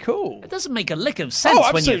really cool. It doesn't make a lick of sense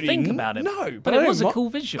when you think about it. No, but it was a cool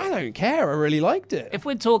visual. I don't care. I really liked it. If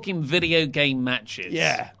we're talking video game matches,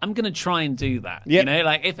 I'm going to try and do that. Yep. You know,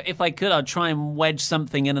 like if I could, I'd try and wedge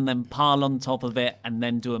something in and then pile on top of it and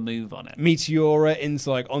then do a move on it.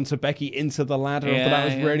 Meteora onto Becky into the ladder. I thought that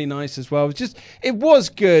was really nice as well. It was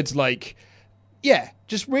good,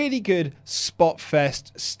 just really good spot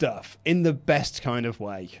fest stuff in the best kind of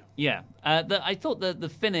way. Yeah. I thought the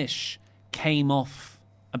finish came off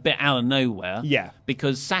a bit out of nowhere. Yeah.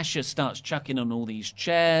 Because Sasha starts chucking on all these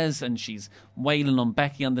chairs and she's wailing on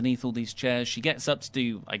Becky underneath all these chairs. She gets up to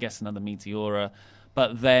do, I guess, another Meteora.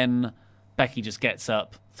 But then Becky just gets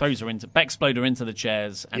up, throws her into, Bexploder into the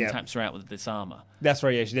chairs and taps her out with the disarmer. That's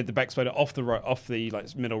right, yeah. She did the Bexploder off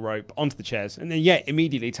the middle rope onto the chairs. And then,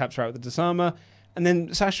 immediately taps her out with the disarmer. And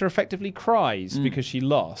then Sasha effectively cries because she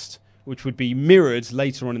lost, which would be mirrored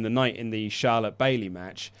later on in the night in the Charlotte-Bayley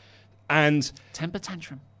match. And temper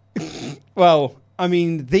tantrum. Well, I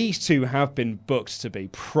mean, these two have been booked to be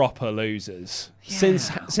proper losers. Yeah.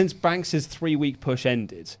 Since Banks' 3-week push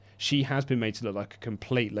ended, she has been made to look like a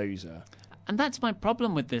complete loser. And that's my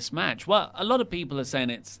problem with this match. Well, a lot of people are saying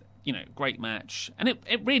it's, great match. And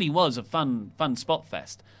it really was a fun spot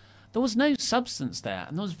fest. There was no substance there,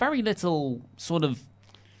 and there was very little sort of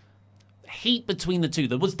heat between the two.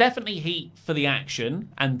 There was definitely heat for the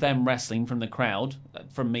action and them wrestling from the crowd,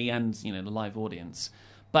 from me and the live audience.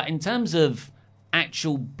 But in terms of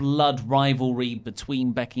actual blood rivalry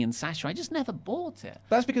between Becky and Sasha, I just never bought it.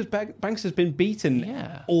 That's because Banks has been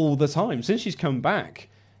beaten all the time since she's come back.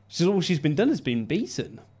 All she's been done has been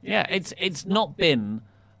beaten. Yeah, it's not been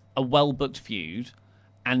a well-booked feud.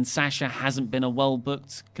 And Sasha hasn't been a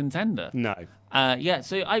well-booked contender. No.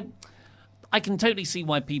 So I can totally see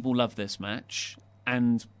why people love this match,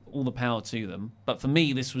 and all the power to them. But for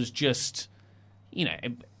me, this was just, it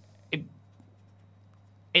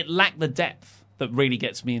lacked the depth that really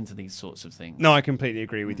gets me into these sorts of things. No, I completely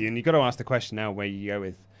agree with you. And you've got to ask the question now where you go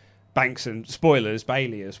with Banks and, spoilers,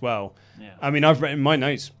 Bayley as well. Yeah. I mean, I've written my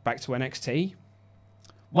notes back to NXT.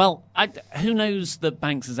 Well, who knows that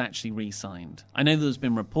Banks has actually re-signed? I know there's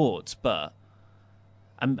been reports, but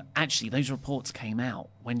actually those reports came out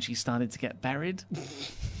when she started to get buried.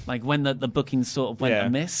 Like when the booking sort of went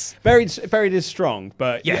amiss. Buried is strong,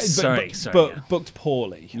 but booked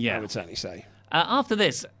poorly, I would certainly say. After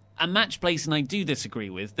this, a match placing I do disagree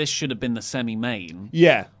with, this should have been the semi-main,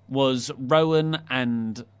 was Rowan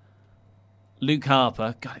and Luke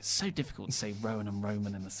Harper, God, it's so difficult to say Rowan and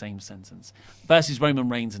Roman in the same sentence, versus Roman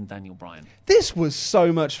Reigns and Daniel Bryan. This was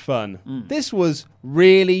so much fun. This was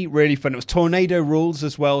really, really fun. It was tornado rules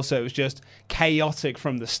as well, so it was just chaotic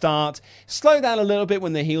from the start. Slowed down a little bit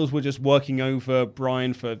when the heels were just working over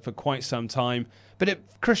Bryan for quite some time, but it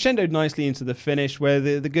crescendoed nicely into the finish where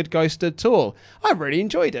the good guy stood tall. I really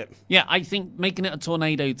enjoyed it. Yeah, I think making it a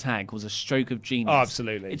tornado tag was a stroke of genius. Oh,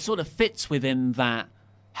 absolutely. It sort of fits within that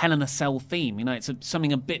Hell in a Cell theme. It's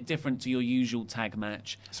something a bit different to your usual tag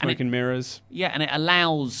match. Smoke and mirrors. Yeah, and it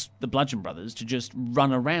allows the Bludgeon Brothers to just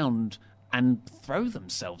run around and throw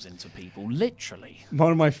themselves into people, literally.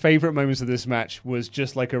 One of my favourite moments of this match was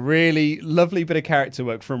just like a really lovely bit of character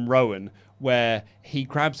work from Rowan, where he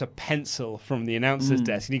grabs a pencil from the announcer's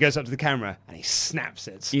desk and he goes up to the camera and he snaps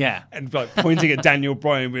it. Yeah. And pointing at Daniel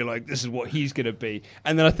Bryan and being like, this is what he's going to be.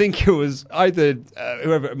 And then I think it was either,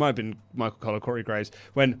 whoever, it might have been Michael Cole or Corey Graves,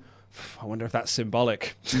 when, I wonder if that's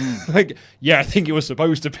symbolic. I think it was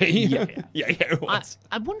supposed to be. Yeah, it was.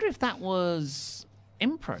 I wonder if that was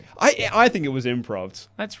improv. I think it was improv.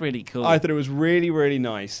 That's really cool. I thought it was really, really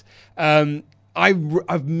nice.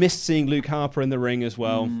 I've missed seeing Luke Harper in the ring as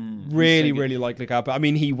well. Really like Luke Harper. I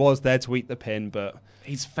mean, he was there to eat the pin, but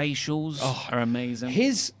his facials are amazing.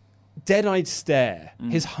 His dead-eyed stare,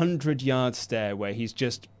 his 100-yard stare, where he's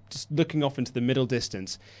just looking off into the middle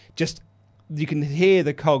distance. You can hear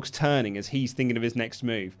the cogs turning as he's thinking of his next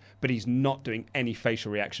move, but he's not doing any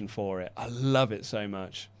facial reaction for it. I love it so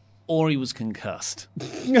much. Or he was concussed.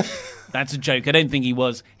 That's a joke. I don't think he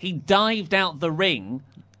was. He dived out the ring.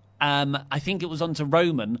 I think it was onto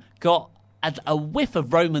Roman, got a whiff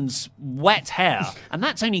of Roman's wet hair, and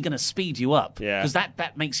that's only going to speed you up, because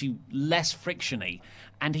that makes you less frictiony.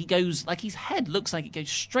 And he goes, like his head looks like it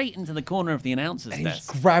goes straight into the corner of the announcer's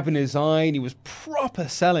desk. He's grabbing his eye, and he was proper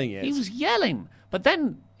selling it. He was yelling, but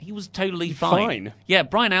then he was totally fine. Yeah,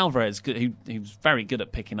 Brian Alvarez, who's very good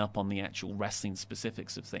at picking up on the actual wrestling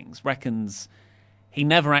specifics of things, reckons he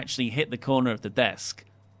never actually hit the corner of the desk,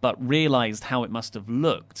 but realised how it must have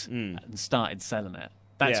looked and started selling it.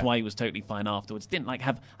 That's why he was totally fine afterwards. Didn't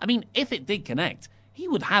have. I mean, if it did connect, he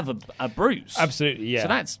would have a bruise. Absolutely, yeah. So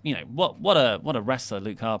that's what a wrestler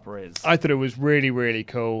Luke Harper is. I thought it was really, really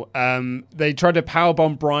cool. They tried to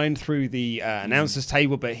powerbomb Bryan through the announcers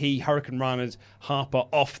table, but he Hurricane Rana's Harper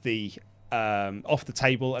off the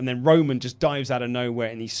table, and then Roman just dives out of nowhere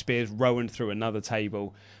and he spears Rowan through another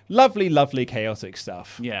table. Lovely, lovely, chaotic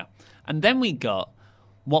stuff. Yeah, and then we got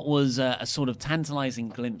what was a sort of tantalizing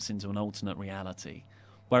glimpse into an alternate reality,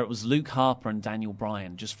 where it was Luke Harper and Daniel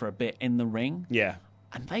Bryan just for a bit in the ring. Yeah.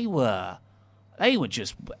 And they were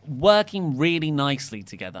just working really nicely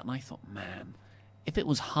together. And I thought, man, if it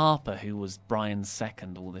was Harper who was Bryan's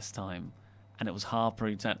second all this time, and it was Harper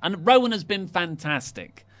who turned... And Rowan has been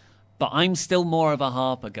fantastic, but I'm still more of a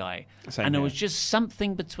Harper guy. Same and there here. was just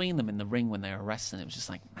something between them in the ring when they were wrestling. It was just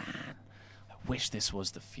like, man, I wish this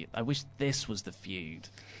was the feud.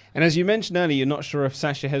 And as you mentioned earlier, you're not sure if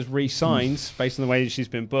Sasha has re-signed based on the way that she's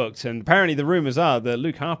been booked. And apparently the rumours are that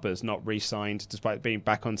Luke Harper's not re-signed despite being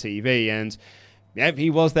back on TV. And yeah, he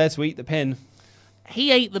was there to eat the pin.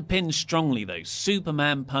 He ate the pin strongly, though.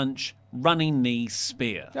 Superman punch, running knee,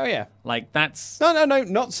 spear. Oh, yeah. Like, that's... No,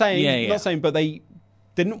 not saying. Yeah. Not saying, but they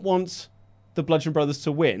didn't want the Bludgeon Brothers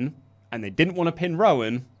to win, and they didn't want to pin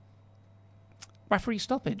Rowan. Referee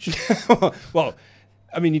stoppage. Well...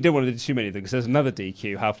 I mean, you didn't want to do too many things. There's another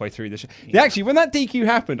DQ halfway through the show. Yeah. Actually, when that DQ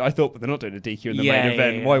happened, I thought, but they're not doing a DQ in the main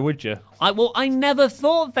event. Yeah. Why would you? I never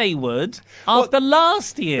thought they would after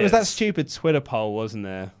last year. It was that stupid Twitter poll, wasn't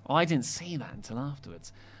there? Oh, I didn't see that until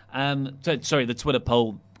afterwards. Sorry, the Twitter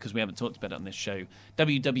poll, because we haven't talked about it on this show.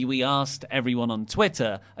 WWE asked everyone on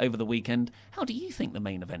Twitter over the weekend, how do you think the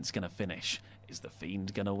main event's going to finish? Is The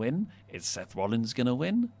Fiend going to win? Is Seth Rollins going to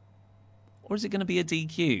win? Or is it going to be a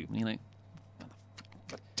DQ? You know...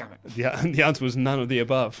 Damn it. The answer was none of the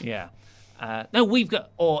above. Yeah. No, we've got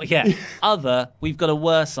a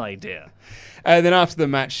worse idea. Then after the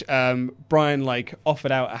match, Bryan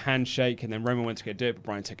offered out a handshake, and then Roman went to go do it, but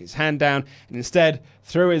Bryan took his hand down and instead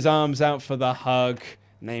threw his arms out for the hug.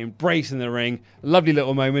 And they embrace in the ring. Lovely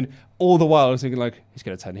little moment. All the while I was thinking, he's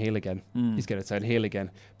going to turn heel again. He's going to turn heel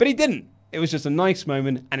again. But he didn't. It was just a nice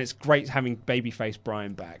moment, and it's great having babyface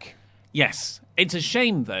Bryan back. Yes. It's a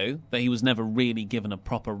shame, though, that he was never really given a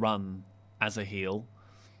proper run as a heel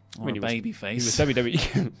or a babyface.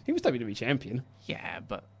 He was WWE champion. Yeah,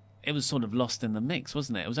 but it was sort of lost in the mix,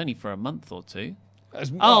 wasn't it? It was only for a month or two.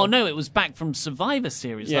 No, it was back from Survivor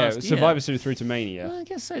Series last year. Yeah, it was Survivor Series through to Mania. Well, I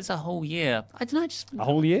guess so. It's a whole year. I don't know. A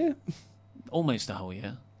whole year? Almost a whole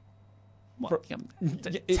year. What?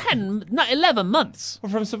 11 months.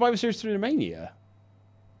 Well, from Survivor Series through to Mania.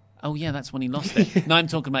 Oh, yeah, that's when he lost it. No, I'm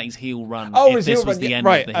talking about his heel run. His this heel was run. The end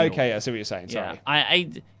right, of the heel. okay, I see what you're saying. Sorry.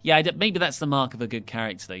 Maybe that's the mark of a good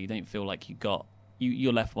character, though. You don't feel like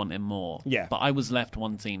you're left wanting more. Yeah. But I was left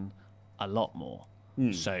wanting a lot more.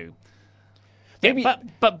 So... Maybe,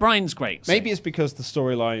 but Bryan's great. So. Maybe it's because the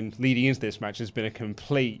storyline leading into this match has been a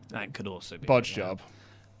complete that could also be bodge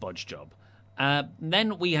job.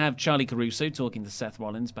 Then we have Charlie Caruso talking to Seth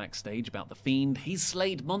Rollins backstage about The Fiend. He's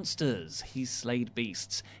slayed monsters. He's slayed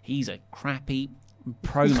beasts. He's a crappy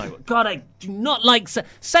promo. God, I do not like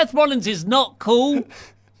Seth Rollins is not cool,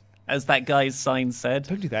 as that guy's sign said.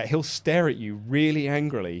 Don't do that. He'll stare at you really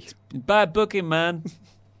angrily. Bad booking, man.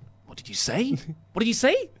 What did you say? What did you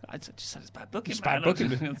say? I just said it's bad booking. It's bad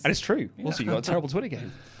booking. And it's true. Yeah. Also, you got a terrible Twitter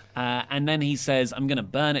game. And then he says, I'm going to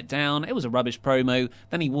burn it down. It was a rubbish promo.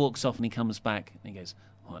 Then he walks off and he comes back and he goes,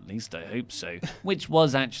 well, at least I hope so. Which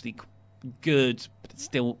was actually good, but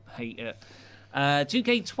still hate it.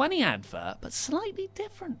 2K20 advert, but slightly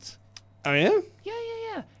different. Oh, yeah?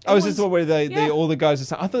 Yeah. Is this the one where all the guys are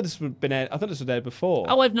saying, I thought this was aired before.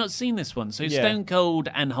 Oh, I've not seen this one. So Stone Cold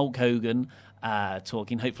and Hulk Hogan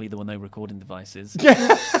talking. Hopefully there were no recording devices.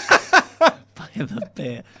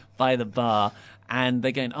 by the bar. And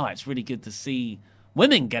they're going, it's really good to see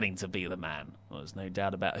women getting to be the man. Well, there's no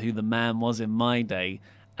doubt about who the man was in my day.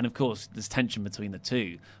 And, of course, there's tension between the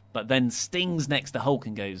two. But then Sting's next to Hulk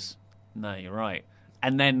and goes, no, you're right.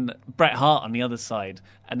 And then Bret Hart on the other side.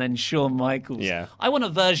 And then Shawn Michaels. Yeah. I want a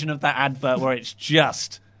version of that advert where it's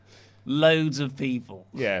just loads of people.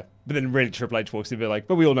 Yeah. But then really Triple H walks in and be like,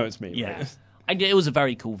 but we all know it's me. Yeah. Right? It was a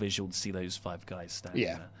very cool visual to see those five guys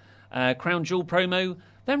standing there. Crown Jewel promo.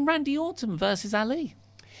 Then Randy Orton versus Ali.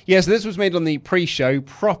 Yeah, so this was made on the pre-show.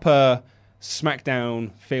 Proper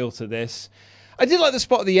SmackDown feel to this. I did like the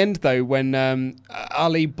spot at the end, though, when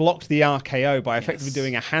Ali blocked the RKO by effectively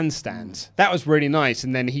doing a handstand. That was really nice.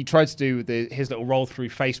 And then he tried to do his little roll-through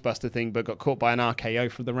facebuster thing, but got caught by an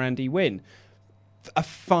RKO for the Randy win. A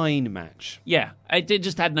fine match. Yeah, it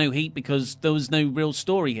just had no heat because there was no real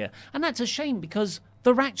story here. And that's a shame because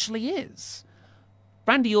there actually is.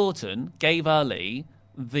 Randy Orton gave Ali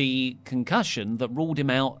the concussion that ruled him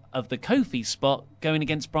out of the Kofi spot going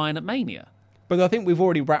against Bryan at Mania. But I think we've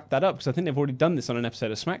already wrapped that up because I think they've already done this on an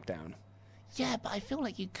episode of SmackDown. Yeah, but I feel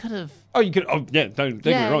like you could have... Oh, you could... Oh, yeah, don't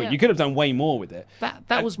get me wrong. Yeah. You could have done way more with it.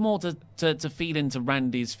 That was more to feed into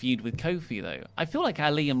Randy's feud with Kofi, though. I feel like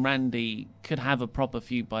Ali and Randy could have a proper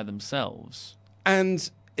feud by themselves.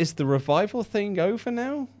 And is the Revival thing over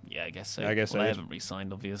now? Yeah, I guess so. I guess they haven't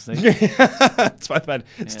re-signed, obviously. That's why bad.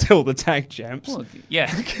 Yeah. Still the tag champs. Well,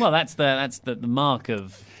 yeah. Well, that's the mark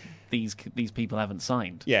of... These people haven't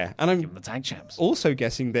signed. Yeah, and I'm the tag champs. Also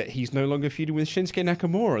guessing that he's no longer feuding with Shinsuke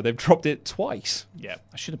Nakamura. They've dropped it twice. Yeah,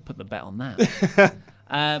 I should have put the bet on that.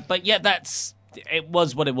 But yeah, it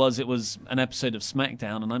was what it was. It was an episode of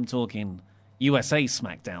SmackDown, and I'm talking USA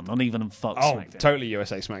SmackDown, not even Fox SmackDown. Totally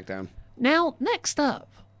USA SmackDown. Now, next up,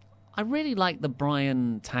 I really like the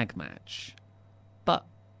Bryan tag match, but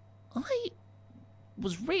I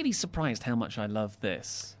was really surprised how much I loved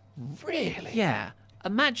this. Really? Yeah. A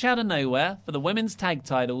match out of nowhere for the women's tag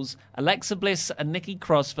titles, Alexa Bliss and Nikki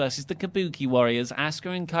Cross versus the Kabuki Warriors,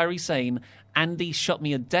 Asuka and Kairi Sane. Andy shot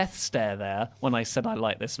me a death stare there when I said I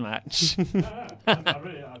like this match. I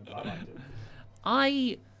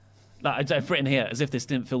liked it. I've written here, as if this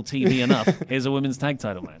didn't feel TV enough, here's a women's tag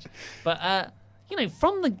title match. But,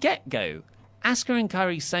 from the get-go, Asuka and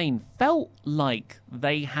Kairi Sane felt like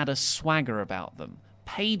they had a swagger about them.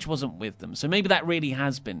 Paige wasn't with them, so maybe that really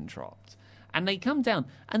has been dropped. And they come down,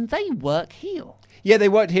 and they work heel. Yeah, they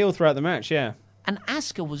worked heel throughout the match, yeah. And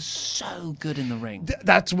Asuka was so good in the ring.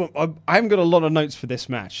 That's what I haven't got a lot of notes for this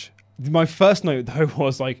match. My first note, though,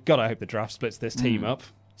 was like, God, I hope the draft splits this team up.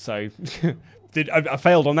 So I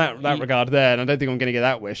failed on that regard there, and I don't think I'm going to get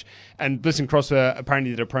that wish. And Bliss and Cross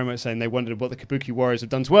apparently did a promo saying they wondered what the Kabuki Warriors have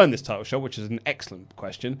done to earn this title shot, which is an excellent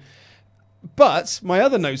question. But my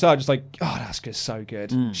other notes are just like, God, Asuka's so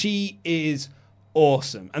good. She is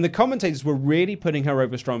awesome. And the commentators were really putting her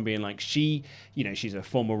over strong, being like, she's a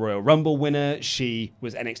former Royal Rumble winner. She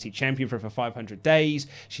was NXT champion for 500 days.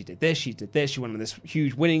 She did this. She went on this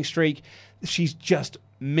huge winning streak. She's just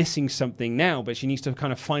missing something now, but she needs to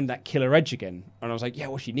kind of find that killer edge again. And I was like, yeah,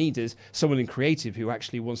 what she needs is someone in creative who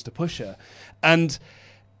actually wants to push her. And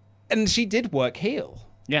she did work heel.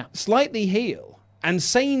 Yeah. Slightly heel. And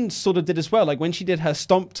Sane sort of did as well. Like when she did her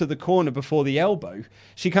stomp to the corner before the elbow,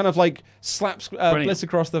 she kind of like slaps Bliss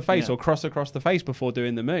across the face or Cross across the face before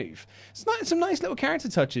doing the move. It's some nice little character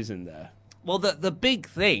touches in there. Well, the big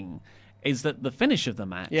thing is that the finish of the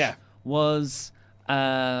match was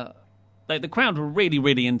like the crowd were really,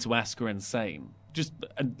 really into Asuka and Sane. Just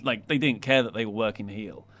like they didn't care that they were working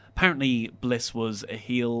heel. Apparently, Bliss was a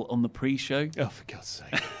heel on the pre-show. Oh, for God's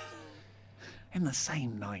sake. In the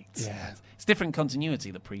same night. Yeah. It's different continuity,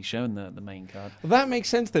 the pre-show and the main card. Well, that makes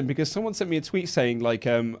sense then, because someone sent me a tweet saying like,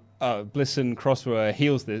 Bliss and Cross were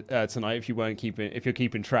heels tonight if you're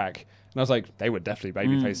keeping track. And I was like, they were definitely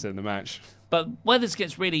babyfaces in the match. But where this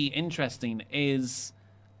gets really interesting is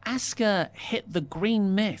Asuka hit the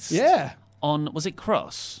green mist. Yeah. On, was it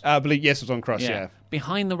Cross? I believe, yes, it was on Cross, yeah.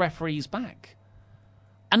 Behind the referee's back.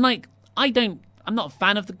 And like, I'm not a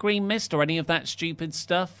fan of the green mist or any of that stupid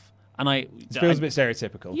stuff. And it feels a bit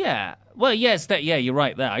stereotypical. Yeah. Well, yes, you're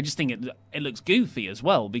right there. I just think it looks goofy as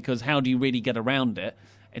well, because how do you really get around it?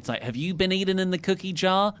 It's like, have you been eating in the cookie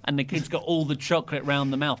jar? And the kid's got all the chocolate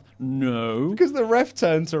round the mouth. No. Because the ref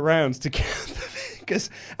turns around to count because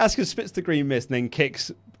Asuka spits the green mist and then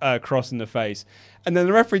kicks Cross in the face. And then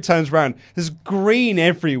the referee turns around. There's green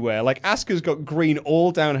everywhere. Like, Asuka's got green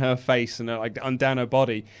all down her face and down her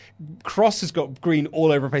body. Cross has got green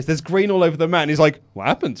all over her face. There's green all over the mat. And he's like, what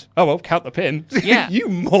happened? Oh, well, count the pin. Yeah. You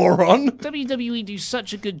moron. WWE do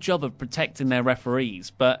such a good job of protecting their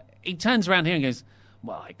referees. But he turns around here and goes,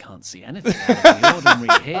 well, I can't see anything out of the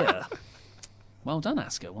ordinary here. Well done,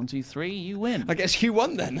 Asuka. 1, 2, 3, you win. I guess you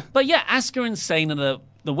won then. But yeah, Asuka and Sane are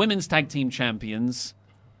the women's tag team champions.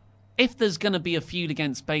 If there's going to be a feud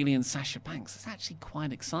against Bayley and Sasha Banks, it's actually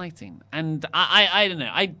quite exciting. And I don't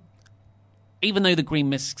know. Even though the green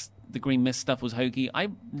mist stuff was hokey, I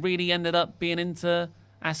really ended up being into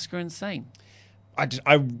Asuka and Sane.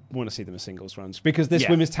 I want to see them as singles runs, because this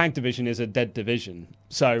women's tag division is a dead division.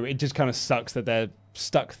 So it just kind of sucks that they're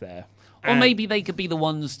stuck there. Or maybe they could be the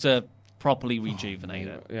ones to properly rejuvenate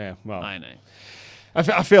it. Yeah, well, I know.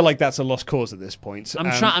 I feel like that's a lost cause at this point.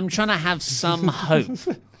 I'm trying to have some hope.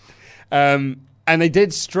 And they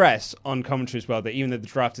did stress on commentary as well that even though the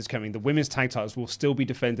draft is coming, the women's tag titles will still be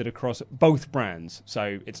defended across both brands.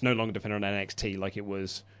 So it's no longer defended on NXT like it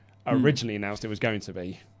was originally announced it was going to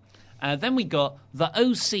be. Then we got the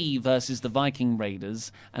OC versus the Viking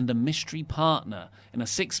Raiders and a mystery partner in a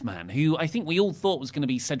 6-man who I think we all thought was going to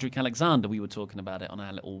be Cedric Alexander. We were talking about it on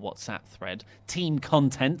our little WhatsApp thread. Team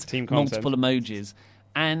content. Multiple emojis.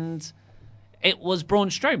 And it was Braun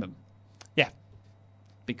Strowman. Yeah.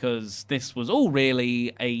 Because this was all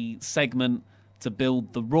really a segment to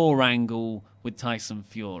build the Raw angle with Tyson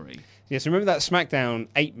Fury. Yes, remember that SmackDown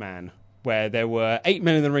 8-man where there were 8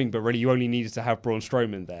 men in the ring, but really you only needed to have Braun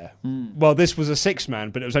Strowman there. Well, this was a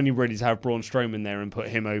 6-man, but it was only ready to have Braun Strowman there and put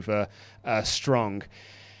him over strong.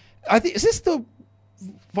 I think is this the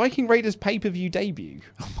Viking Raiders pay-per-view debut?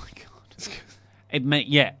 Oh my god! It may,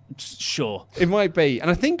 yeah, sure. It might be,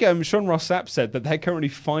 and I think Sean Ross Sapp said that they're currently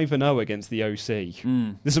 5-0 against the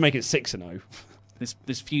OC. This will make it 6-0.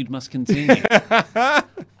 This feud must continue.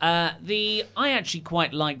 I actually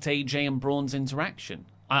quite liked AJ and Braun's interaction.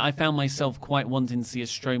 I found myself quite wanting to see a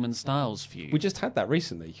Strowman Styles feud. We just had that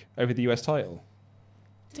recently over the US title.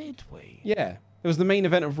 Did we? Yeah. It was the main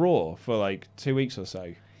event of Raw for like 2 weeks or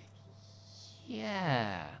so.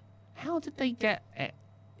 Yeah. How did they get it?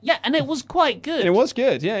 Yeah, and it was quite good. It was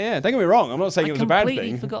good, yeah. Don't get me wrong. I'm not saying it was a bad thing. I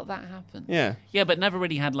completely forgot that happened. Yeah. Yeah, but never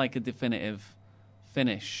really had like a definitive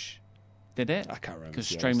finish. Did it? I can't remember. Because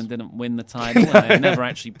Strowman didn't win the title and they never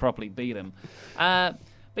actually properly beat him. But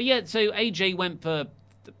yeah, so AJ went for...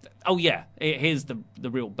 Oh yeah, here's the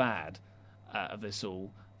real bad of this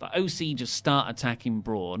all. But OC just start attacking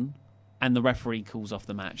Braun and the referee calls off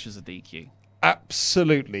the match as a DQ.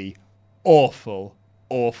 Absolutely awful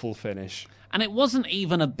finish. And it wasn't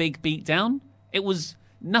even a big beatdown. It was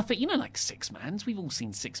nothing, like 6-mans. We've all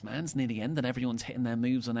seen 6-mans near the end and everyone's hitting their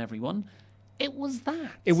moves on everyone. It was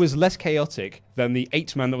that. It was less chaotic than the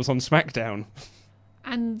 8-man that was on SmackDown.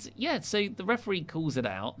 And yeah, so the referee calls it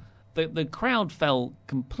out. The crowd fell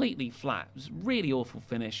completely flat. It was a really awful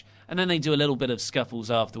finish. And then they do a little bit of scuffles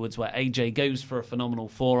afterwards where AJ goes for a phenomenal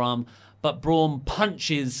forearm, but Braun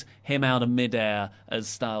punches him out of midair as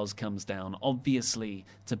Styles comes down, obviously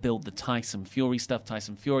to build the Tyson Fury stuff.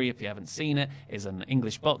 Tyson Fury, if you haven't seen it, is an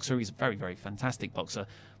English boxer. He's a very, very fantastic boxer.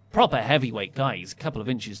 Proper heavyweight guy. He's a couple of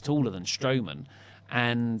inches taller than Strowman.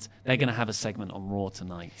 And they're going to have a segment on Raw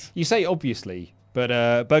tonight. You say obviously...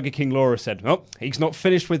 But Burger King Laura said, "Oh, he's not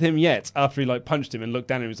finished with him yet." After he punched him and looked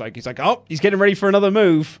down, and he's like, "Oh, he's getting ready for another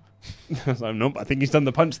move." I was like, "Nope, I think he's done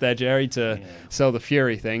the punch there, Jerry, to sell the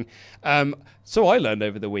Fury thing." So I learned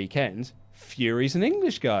over the weekend, Fury's an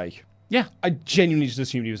English guy. Yeah, I genuinely just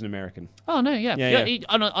assumed he was an American. Oh no, yeah.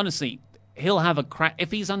 Honestly, he'll have a crack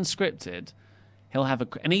if he's unscripted. He'll have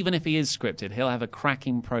and even if he is scripted, he'll have a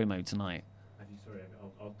cracking promo tonight.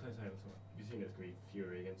 I'll tell you something. You've seen this great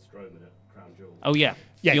Fury against Strowman at Crown Jewel. Oh yeah.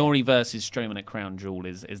 Fury versus Strowman at Crown Jewel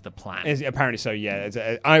is the plan. Apparently so,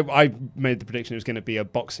 yeah. I made the prediction it was going to be a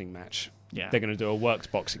boxing match. Yeah. They're going to do a works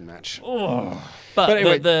boxing match. Oh. But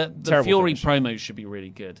anyway, the Fury promos should be really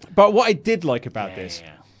good. But what I did like about this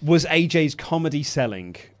was AJ's comedy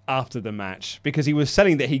selling after the match, because he was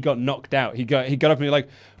selling that he got knocked out. He got up and he was like,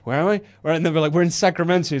 "Where am I?" And then we're like, "We're in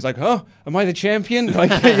Sacramento." He's like, "Oh, am I the champion?" Like,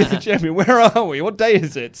 "Yeah, you're the champion. Where are we? What day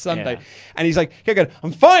is it?" Sunday. Yeah. And he's like, "Okay, good.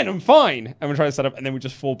 I'm fine. And we're trying to set up, and then we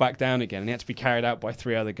just fall back down again. And he had to be carried out by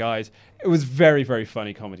 3 other guys. It was very, very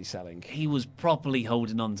funny comedy selling. He was properly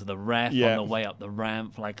holding on to the ref on the way up the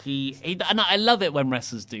ramp. Like and I love it when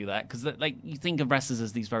wrestlers do that, because you think of wrestlers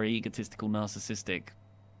as these very egotistical, narcissistic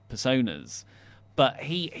personas. But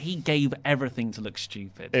he gave everything to look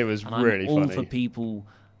stupid. It was and really I'm all funny. for people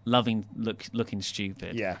looking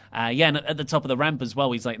stupid. Yeah. And at the top of the ramp as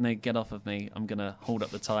well, he's like, "No, get off of me. I'm going to hold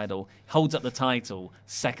up the title." Holds up the title.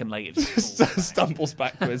 Second later, just stumbles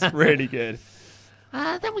backwards. Really good.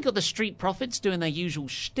 Then we got the Street Profits doing their usual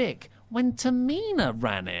shtick. When Tamina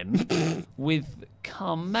ran in with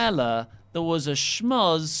Carmella, there was a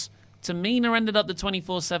schmoz. Tamina ended up the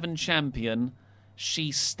 24/7 champion.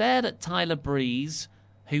 She stared at Tyler Breeze,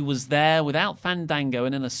 who was there without Fandango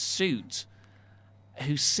and in a suit,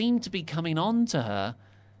 who seemed to be coming on to her.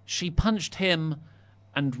 She punched him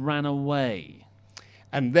and ran away.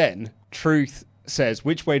 And then Truth says,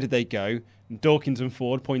 "Which way did they go?" And Dawkins and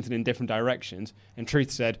Ford pointed in different directions. And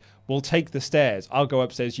Truth said, "We'll take the stairs. I'll go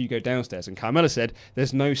upstairs, you go downstairs." And Carmella said,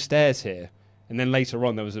 "There's no stairs here." And then later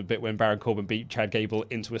on, there was a bit when Baron Corbin beat Chad Gable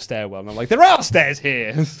into a stairwell. And I'm like, there are stairs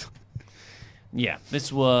here. Yeah,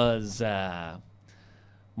 this was... I'm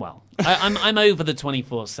over the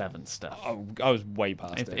 24/7 stuff. Oh, I was way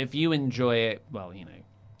past it. If you enjoy it, well, you're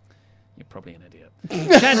probably an idiot.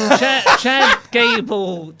 Chad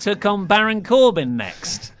Gable took on Baron Corbin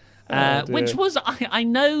next, which was I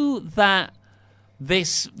know that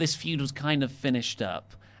this feud was kind of finished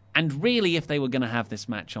up, and really, if they were going to have this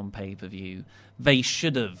match on pay-per-view, they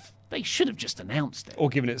should have they should have just announced it. Or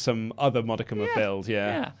given it some other modicum of build,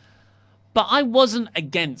 yeah. But I wasn't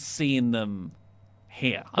against seeing them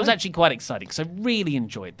here. I was actually quite excited because I really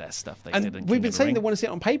enjoyed their stuff they did. And we've been saying they want to see it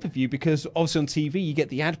on pay-per-view because obviously on TV you get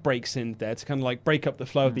the ad breaks in there to kind of like break up the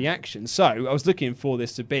flow of the action. So I was looking for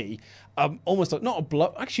this to be almost like not a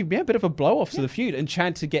blow, actually a bit of a blow-off to the feud, and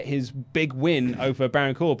Chad to get his big win over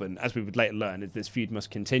Baron Corbin, as we would later learn, this feud must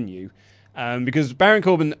continue. Because Baron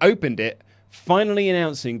Corbin opened it, finally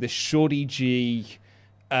announcing the Shorty G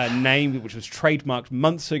name, which was trademarked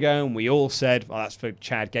months ago, and we all said, well, that's for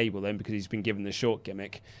Chad Gable then, because he's been given the short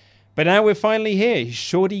gimmick. But now we're finally here. He's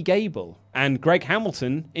Shorty Gable. And Greg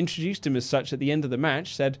Hamilton introduced him as such at the end of the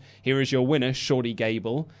match, said, here is your winner, Shorty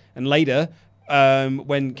Gable. And later,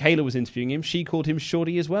 when Kayla was interviewing him, she called him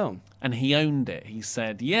Shorty as well. And he owned it. He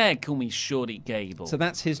said, yeah, call me Shorty Gable. So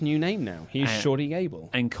that's his new name now. He's Shorty Gable.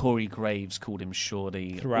 And Corey Graves called him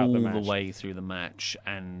Shorty throughout all the way through the match.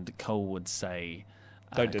 And Cole would say...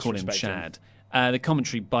 Don't call him disrespect Chad. The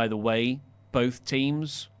commentary, by the way, both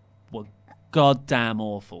teams were goddamn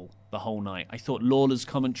awful the whole night. I thought Lawler's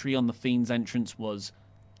commentary on The Fiend's entrance was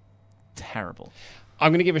terrible.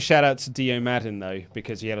 I'm going to give a shout out to Dio Madden, though,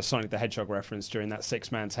 because he had a Sonic the Hedgehog reference during that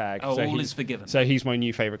 6-man tag. Oh, all is forgiven. So he's my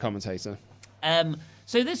new favourite commentator.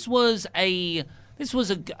 So this was a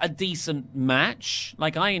decent match.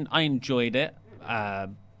 Like, I enjoyed it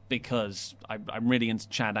because I'm really into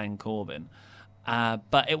Chad and Corbin.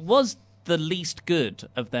 But it was the least good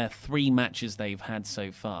of their 3 matches they've had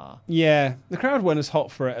so far. Yeah, the crowd weren't as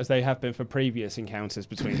hot for it as they have been for previous encounters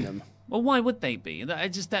between them. Well, why would they be?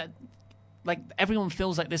 Like, everyone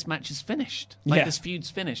feels like this match is finished. This feud's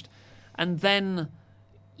finished. And then,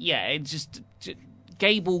 it just...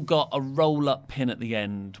 Gable got a roll-up pin at the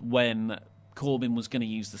end when Corbin was going to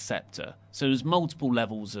use the scepter. So there's multiple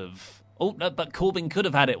levels of... Oh, no, but Corbin could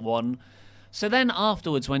have had it won. So then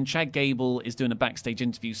afterwards, when Chad Gable is doing a backstage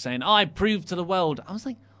interview saying, I proved to the world, I was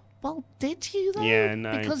like, well, did you though? Yeah,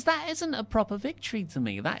 no. Because that isn't a proper victory to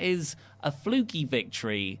me. That is a fluky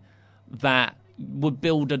victory that would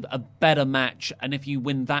build a better match. And if you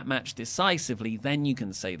win that match decisively, then you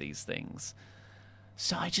can say these things.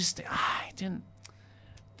 So I didn't.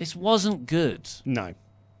 This wasn't good. No.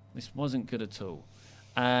 This wasn't good at all.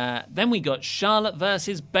 Then we got Charlotte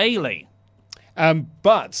versus Bayley.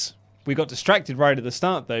 But we got distracted right at the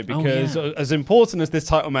start, though, because as important as this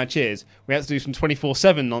title match is, we had to do some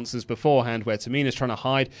 24/7 nonsense beforehand where Tamina's trying to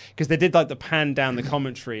hide, because they did like the pan down the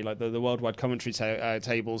commentary, like the worldwide commentary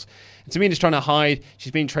tables. And Tamina's trying to hide.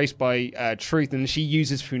 She's being traced by Truth, and she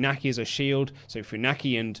uses Funaki as a shield. So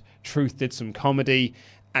Funaki and Truth did some comedy.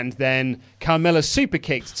 And then Carmella super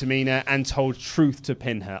kicked Tamina and told Truth to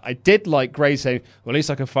pin her. I did like Gray saying, well, at least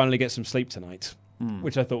I can finally get some sleep tonight.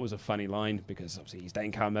 Which I thought was a funny line, because obviously he's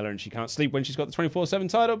dating Carmella and she can't sleep when she's got the 24/7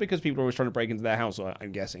 title because people are always trying to break into their house,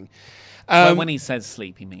 I'm guessing. Well, when he says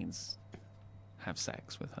sleep, he means have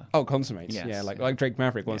sex with her. Oh, consummate. Yes. Yeah, like Drake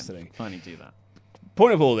Maverick wants to do. Finally do that.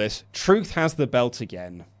 Point of all this, Truth has the belt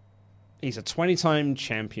again. He's a 20-time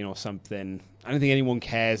champion or something. I don't think anyone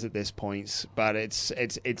cares at this point, but it's there.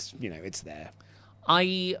 It's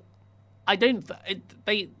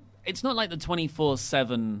not like the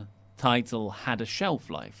 24/7 title had a shelf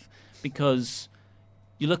life, because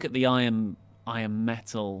you look at the Iron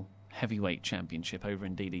Metal Heavyweight Championship over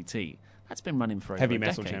in DDT. That's been running for over Heavy a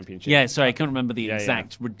Metal decade. Championship. Yeah, sorry, I couldn't remember the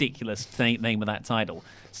exact ridiculous name of that title.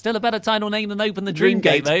 Still a better title name than Open the Dream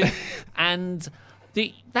Gate, though. And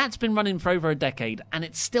that's been running for over a decade, and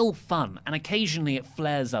it's still fun, and occasionally it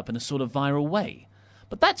flares up in a sort of viral way.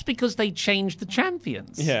 But that's because they changed the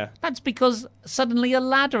champions. Yeah. That's because suddenly a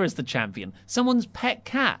ladder is the champion. Someone's pet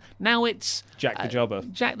cat. Now it's... Jack the Jobber.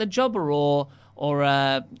 Jack the Jobber or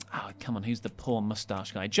come on, who's the poor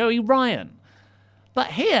mustache guy? Joey Ryan. But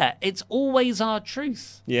here, it's always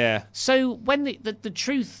R-Truth. Yeah. So when the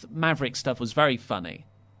Truth Maverick stuff was very funny,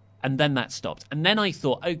 and then that stopped. And then I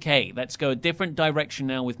thought, okay, let's go a different direction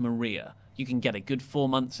now with Maria. You can get a good 4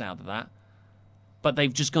 months out of that. But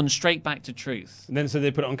they've just gone straight back to Truth. And then so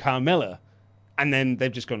they put it on Carmella, and then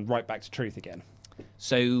they've just gone right back to Truth again.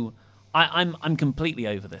 So I'm completely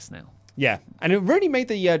over this now. Yeah, and it really made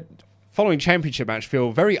the following championship match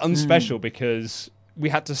feel very unspecial because we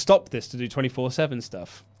had to stop this to do 24/7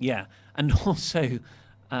 stuff. Yeah, and also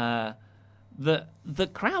the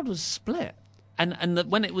crowd was split. And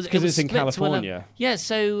when it was because it's in California. Yeah,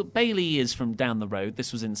 so Bayley is from down the road.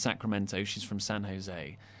 This was in Sacramento. She's from San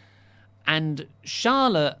Jose. And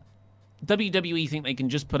Charlotte, WWE think they can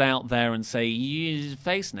just put out there and say, "You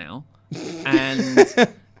face now,"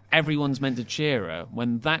 and everyone's meant to cheer her.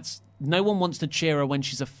 When no one wants to cheer her when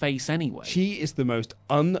she's a face anyway. She is the most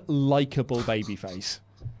unlikable babyface.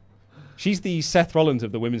 She's the Seth Rollins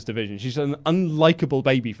of the women's division. She's an unlikable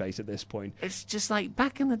babyface at this point. It's just like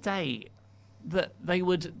back in the day that they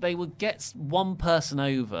would get one person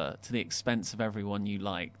over to the expense of everyone you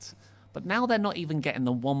liked. But now they're not even getting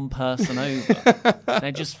the one person over.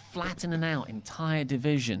 They're just flattening out entire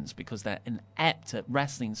divisions because they're inept at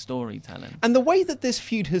wrestling storytelling. And the way that this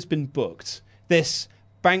feud has been booked, this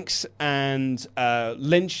Banks and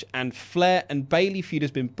Lynch and Flair and Bayley feud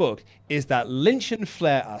has been booked, is that Lynch and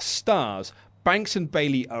Flair are stars, Banks and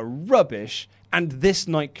Bayley are rubbish, and this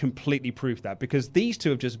night completely proved that, because these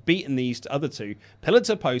two have just beaten these other two, pillar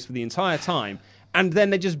to post for the entire time, and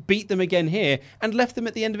then they just beat them again here and left them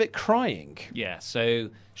at the end of it crying. Yeah,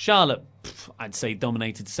 so Charlotte, I'd say,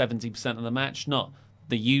 dominated 70% of the match. Not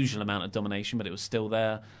the usual amount of domination, but it was still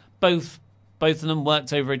there. Both of them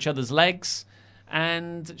worked over each other's legs,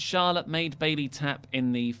 and Charlotte made Bayley tap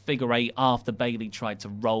in the figure eight after Bayley tried to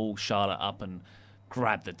roll Charlotte up and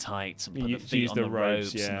grab the tights and put the feet on the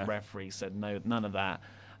ropes, yeah. and the referee said no, none of that.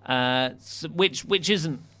 Which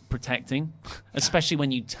isn't protecting, especially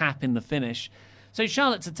when you tap in the finish. So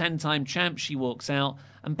Charlotte's a 10-time champ. She walks out,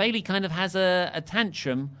 and Bayley kind of has a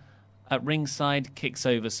tantrum at ringside, kicks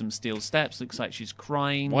over some steel steps, looks like she's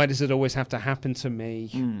crying. Why does it always have to happen to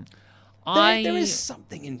me? There is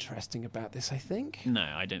something interesting about this, I think. No,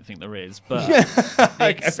 I don't think there is. But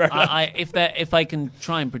Okay, if I can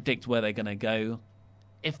try and predict where they're going to go,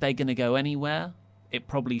 if they're going to go anywhere, it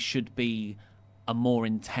probably should be a more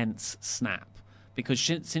intense snap. Because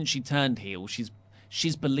since she turned heel, she's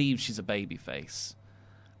believed she's a babyface.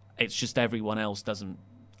 It's just everyone else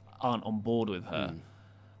aren't on board with her.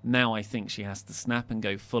 Now I think she has to snap and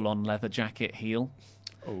go full on leather jacket heel.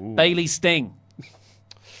 Ooh. Bayley Sting.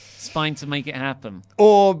 It's fine to make it happen.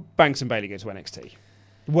 Or Banks and Bayley go to NXT,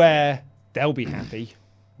 where they'll be happy.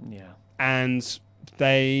 Yeah. And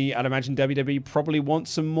I'd imagine WWE probably want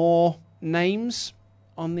some more names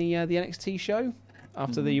on the NXT show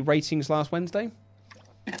after the ratings last Wednesday.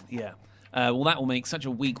 Yeah. Well, that will make such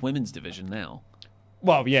a weak women's division now.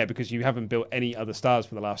 Well, yeah, because you haven't built any other stars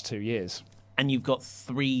for the last 2 years. And you've got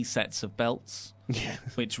 3 sets of belts. Yeah.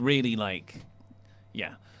 Which really,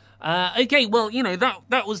 yeah. Okay, well,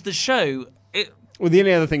 that was the show. Well, the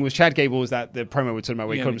only other thing was Chad Gable was that the promo we're talking about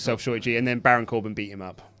where he called himself Shorty G, and then Baron Corbin beat him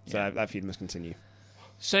up. So that feud must continue.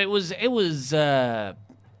 So it was a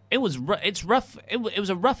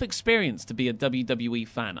rough experience to be a WWE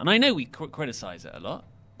fan. And I know we criticize it a lot,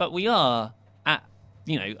 but we are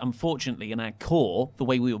unfortunately in our core, the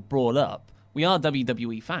way we were brought up, we are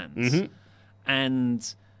WWE fans. Mm-hmm.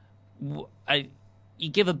 And you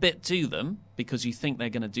give a bit to them because you think they're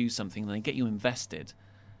going to do something and they get you invested.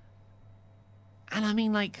 And I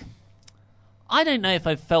mean, I don't know if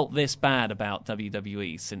I've felt this bad about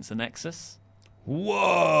WWE since the Nexus.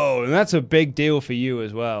 Whoa, and that's a big deal for you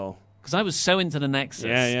as well. Because I was so into the Nexus,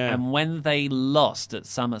 and when they lost at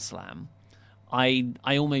SummerSlam, I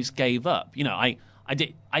almost gave up.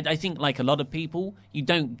 I think like a lot of people, you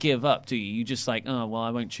don't give up, do you? You just I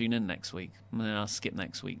won't tune in next week. And then I'll skip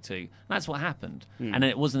next week too. And that's what happened. And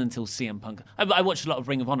it wasn't until CM Punk... I watched a lot of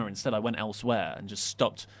Ring of Honor instead. I went elsewhere and just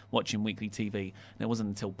stopped watching weekly TV. And it wasn't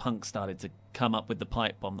until Punk started to come up with the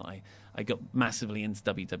pipe bomb that I got massively into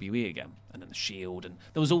WWE again. And then The Shield. And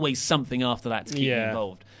there was always something after that to keep me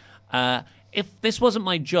involved. If this wasn't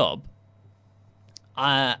my job...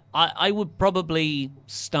 I would probably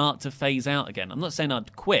start to phase out again. I'm not saying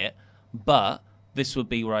I'd quit, but this would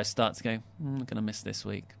be where I start to go, I'm going to miss this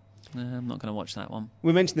week. I'm not going to watch that one.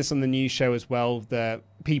 We mentioned this on the news show as well, that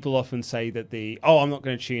people often say that I'm not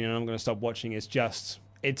going to tune in, I'm going to stop watching, it's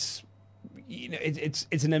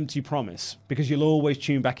an empty promise, because you'll always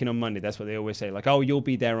tune back in on Monday. That's what they always say, you'll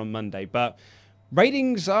be there on Monday. But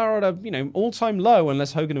ratings are at a all-time low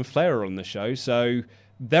unless Hogan and Flair are on the show, so...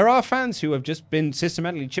 There are fans who have just been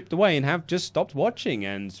systematically chipped away and have just stopped watching,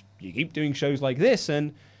 and you keep doing shows like this,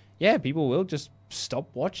 and people will just stop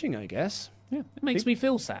watching, I guess. Yeah, it makes me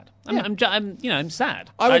feel sad. I'm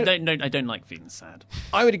sad. I don't like feeling sad.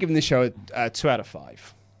 I would have given this show a 2 out of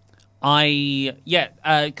 5.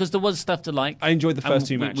 Because there was stuff to like. I enjoyed the first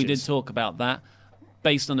 2 matches. We did talk about that.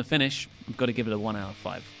 Based on the finish, I've got to give it a 1 out of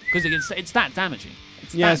 5 because it's that damaging.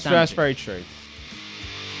 That's very true.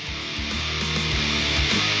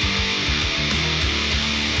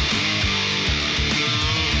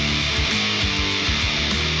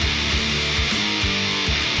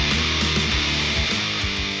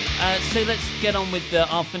 So let's get on with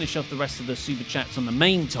I'll finish off the rest of the Super Chats on the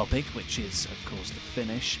main topic, which is, of course, the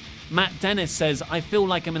finish. Matt Dennis says, I feel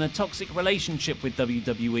like I'm in a toxic relationship with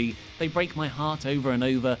WWE. They break my heart over and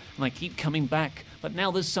over, and I keep coming back. But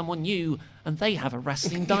now there's someone new, and they have a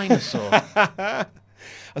wrestling dinosaur.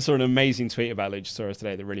 I saw an amazing tweet about Luchasaurus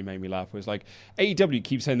today that really made me laugh. It was like, AEW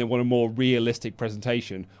keeps saying they want a more realistic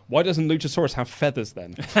presentation. Why doesn't Luchasaurus have feathers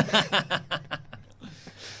then?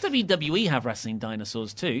 WWE have wrestling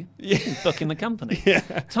dinosaurs too. Yeah. Booking the company. Yeah.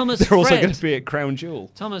 They're also going to be at Crown Jewel.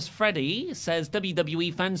 Thomas Freddy says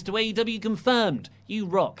WWE fans to AEW confirmed. You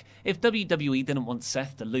rock. If WWE didn't want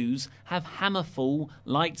Seth to lose, have Hammer fall,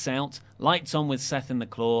 lights out, lights on with Seth in the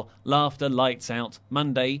claw, laughter, lights out,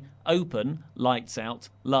 Monday, open, lights out,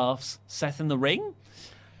 laughs, Seth in the ring?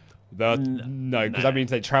 No, because that means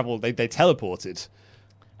they traveled, they teleported.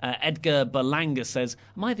 Edgar Berlanga says,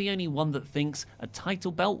 am I the only one that thinks a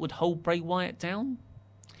title belt would hold Bray Wyatt down?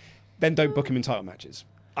 Then don't book him in title matches.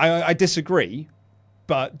 I disagree,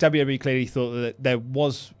 but WWE clearly thought that there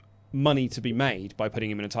was money to be made by putting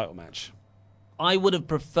him in a title match. I would have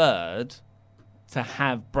preferred to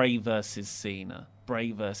have Bray versus Cena,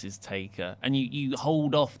 Bray versus Taker, and you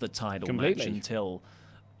hold off the title match until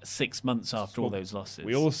 6 months after all those losses.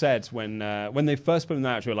 We all said when they first put him in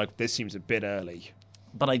that match, we were like, this seems a bit early.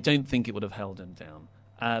 But I don't think it would have held him down.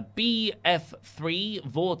 BF3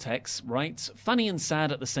 Vortex writes, funny and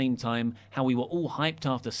sad at the same time how we were all hyped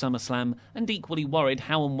after SummerSlam and equally worried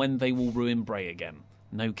how and when they will ruin Bray again.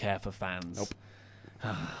 No care for fans.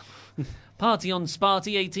 Nope. Party on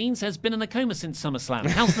Sparty 18 says, been in a coma since SummerSlam.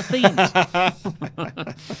 How's the Fiend?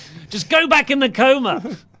 Just go back in the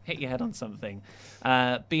coma. Hit your head on something.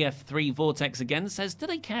 BF3 Vortex again says, do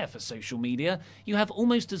they care for social media? You have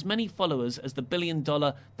almost as many followers as the $1 billion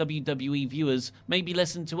WWE viewers. Maybe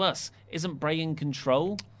listen to us. Isn't Bray in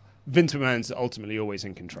control? Vince McMahon's ultimately always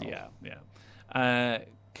in control. Yeah.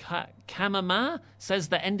 Kamama says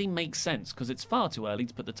the ending makes sense because it's far too early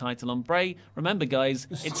to put the title on Bray. Remember, guys,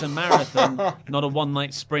 it's a marathon, not a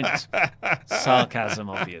one-night sprint. Sarcasm,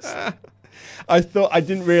 obviously. I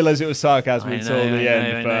didn't realise it was sarcasm until the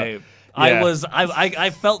end. I know. I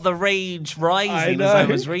felt the rage rising as I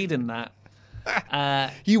was reading that.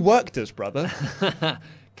 You worked us, brother.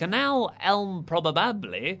 Canal Elm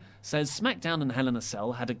Probably says SmackDown and Hell in a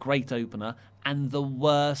Cell had a great opener and the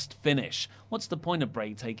worst finish. What's the point of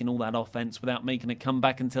Bray taking all that offense without making a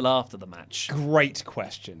comeback until after the match? Great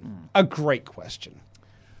question. A great question.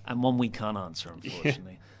 And one we can't answer,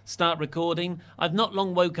 unfortunately. Start recording. I've not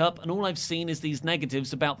long woke up and all I've seen is these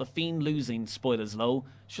negatives about The Fiend losing. Spoilers, lol.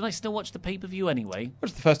 Should I still watch the pay-per-view anyway?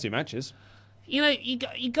 Watch the first two matches. You know, you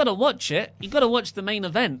got to watch it. You got to watch the main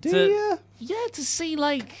event. Yeah, to see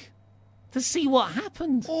what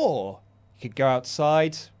happened. Or you could go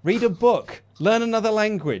outside, read a book, learn another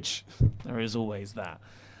language. There is always that.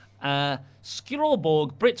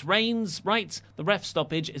 Skirborg, Britt Reigns writes, the ref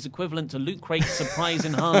stoppage is equivalent to Luke Craig's surprise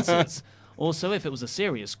enhancers. Also, if it was a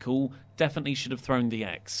serious call, definitely should have thrown the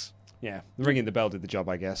X. Yeah, ringing the bell did the job,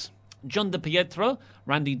 I guess. John DePietro,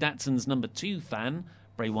 Randy Datson's number 2 fan.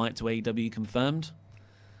 Bray Wyatt to AEW confirmed.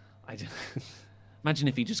 Imagine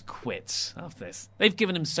if he just quits after this. They've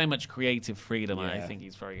given him so much creative freedom, and I think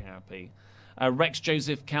he's very happy. Rex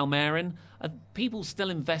Joseph Calmarin, are people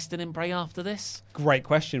still invested in Bray after this? Great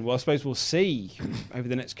question. Well, I suppose we'll see over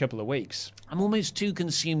the next couple of weeks. I'm almost too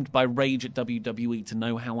consumed by rage at WWE to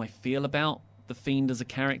know how I feel about The Fiend as a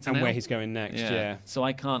character and now. Where he's going next, yeah. So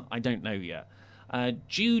I don't know yet.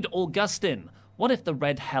 Jude Augustin, what if the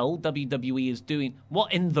Red Hell WWE is doing...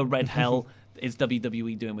 What in the Red Hell is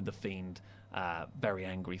WWE doing with The Fiend? Very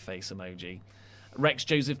angry face emoji. Rex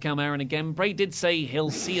Joseph Calmarin again. Bray did say he'll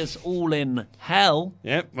see us all in hell.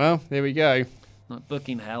 Yep, well, there we go. Not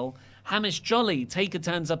booking hell. Hamish Jolly. Taker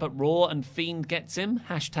turns up at Raw and Fiend gets him.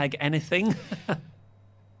 # anything.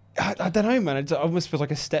 I don't know, man. It almost feels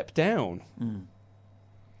like a step down.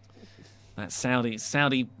 That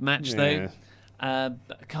Saudi match, though.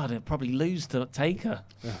 God, he'll probably lose to Taker.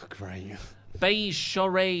 Oh, great. Bay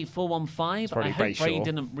Shore 415. I hope Bray Shaw.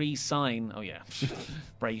 didn't re-sign. Oh, yeah.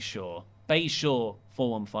 Bray Shaw. Bay Shaw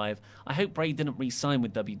 415. I hope Bray didn't re-sign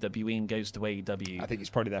with WWE and goes to AEW. I think he's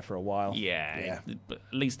probably there for a while. Yeah. But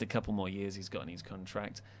at least a couple more years he's got in his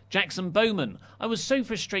contract. Jackson Bowman. I was so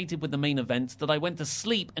frustrated with the main event that I went to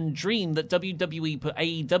sleep and dreamed that WWE put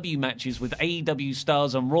AEW matches with AEW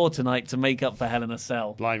stars on Raw tonight to make up for Hell in a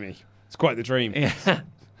Cell. Blimey. It's quite the dream. Yeah.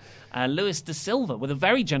 Lewis De Silva with a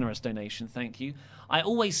very generous donation, thank you. I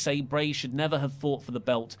always say Bray should never have fought for the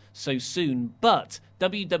belt so soon, but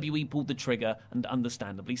WWE pulled the trigger, and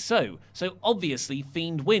understandably so. So obviously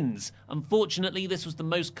Fiend wins. Unfortunately, this was the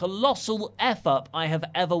most colossal F-up I have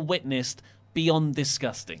ever witnessed, beyond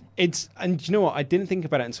disgusting. And you know what? I didn't think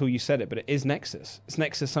about it until you said it, but it is Nexus. It's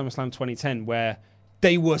Nexus SummerSlam 2010, where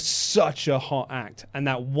they were such a hot act, and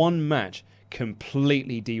that one match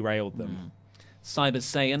completely derailed them. Cyber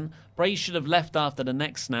Saiyan, Bray should have left after the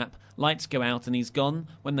neck snap. Lights go out and he's gone.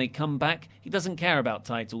 When they come back, he doesn't care about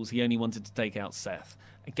titles. He only wanted to take out Seth.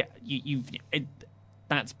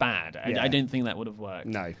 That's bad. I don't think that would have worked.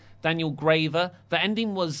 No. Daniel Graver, the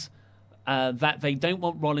ending was that they don't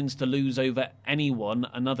want Rollins to lose over anyone,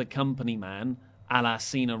 another company man, a la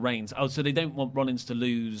Cena Reigns. Oh, so they don't want Rollins to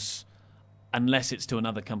lose unless it's to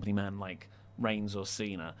another company man like Reigns or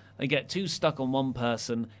Cena. They get too stuck on one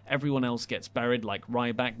person. Everyone else gets buried, like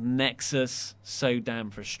Ryback. Nexus, so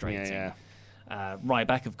damn frustrating. Yeah.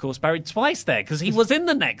 Ryback, of course, buried twice there because he was in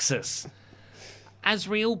the Nexus.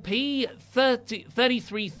 Asriel P,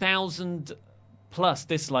 33,000 plus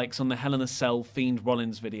dislikes on the Hell in a Cell Fiend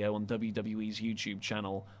Rollins video on WWE's YouTube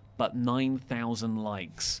channel, but 9,000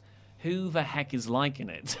 likes. Who the heck is liking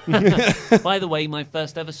it? By the way, my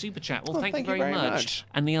first ever super chat. Well, thank you very much.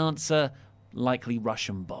 And the answer, likely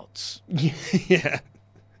Russian bots. Yeah.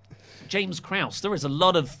 James Krause, there is a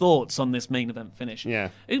lot of thoughts on this main event finish. Yeah.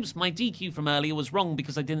 Oops, my DQ from earlier was wrong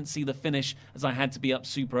because I didn't see the finish as I had to be up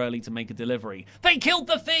super early to make a delivery. They killed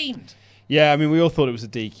the Fiend! Yeah, I mean, we all thought it was a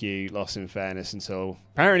DQ loss in fairness until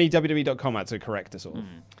apparently WWE.com had to correct us all.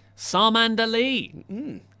 Sarmanda Lee.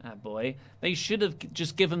 Boy. They should have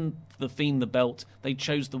just given the Fiend the belt. They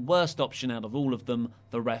chose the worst option out of all of them,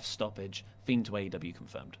 the ref stoppage. Fiend to AEW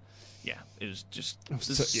confirmed. Yeah, it was just...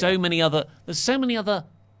 There's so many other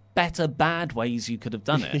better bad ways you could have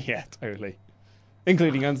done it. Yeah, totally.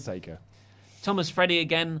 Including Undertaker. Thomas Freddy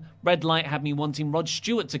again. Red light had me wanting Rod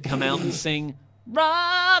Stewart to come out and sing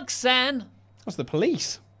Roxanne. That's the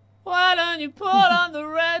Police. Why don't you put on the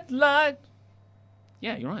red light?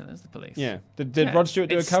 Yeah, you're right. That's the Police. Yeah. Did Rod Stewart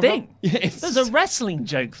do a cover? Sting. Yeah, there's a wrestling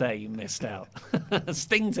joke there you missed out.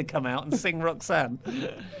 Sting to come out and sing Roxanne.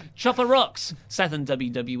 Chopper rocks. Seth and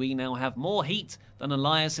WWE now have more heat than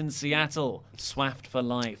Elias in Seattle. Swaft for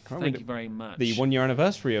life. Thank you very much. The 1 year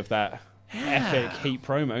anniversary of that epic heat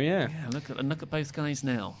promo, yeah. Look at both guys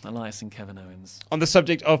now, Elias and Kevin Owens. On the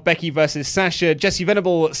subject of Becky versus Sasha, Jesse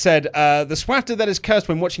Venable said, the Swafter that is cursed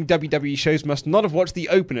when watching WWE shows must not have watched the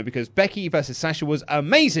opener because Becky versus Sasha was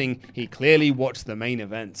amazing. He clearly watched the main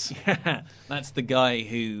events. Yeah, that's the guy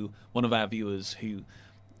one of our viewers who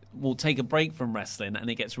will take a break from wrestling and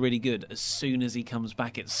it gets really good. As soon as he comes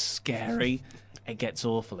back, it's scary. It gets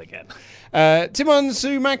awful again. Timon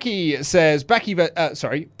Sumaki says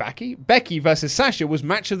Becky versus Sasha was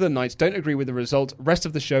match of the night. Don't agree with the result. Rest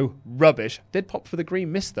of the show rubbish. Did pop for the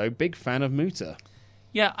green mist though. Big fan of Muta.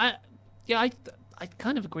 Yeah, I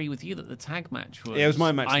kind of agree with you that the tag match was. Yeah, it was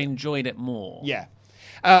my match. I enjoyed it more. Yeah.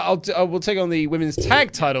 We'll take on the women's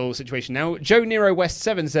tag title situation now. Joe Nero West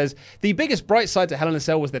 7 says the biggest bright side to Hell in a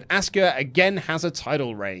Cell was that Asuka again has a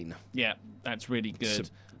title reign. Yeah, that's really good.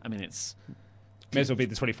 I mean, it's. May as well be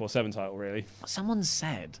the 24/7 title, really. Someone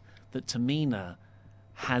said that Tamina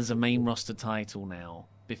has a main roster title now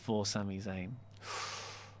before Sami Zayn.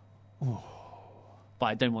 But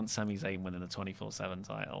I don't want Sami Zayn winning a 24/7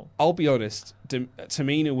 title. I'll be honest,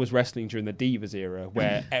 Tamina was wrestling during the Divas era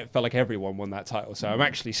where it felt like everyone won that title, so I'm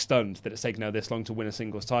actually stunned that it's taken her this long to win a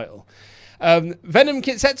singles title. Venom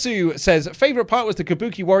Kitsetsu says, favourite part was the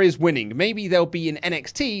Kabuki Warriors winning. Maybe they'll be in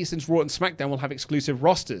NXT since Raw and SmackDown will have exclusive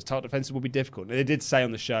rosters. Title defenses will be difficult. They did say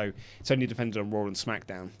on the show it's only defended on Raw and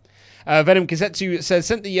SmackDown. Venom Kisetsu says,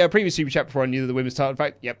 sent the previous super chat before I knew that the women's title. In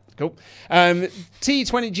fact, yep, cool.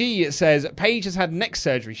 T20G says, Paige has had neck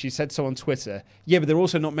surgery. She said so on Twitter. Yeah, but they're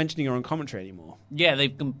also not mentioning her on commentary anymore. Yeah,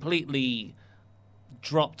 they've completely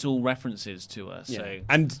dropped all references to her. So. Yeah.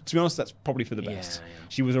 And to be honest, that's probably for the best. Yeah.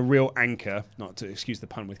 She was a real anchor, not to excuse the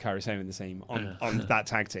pun with Kairi Sane in the same, on that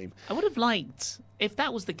tag team. I would have liked, if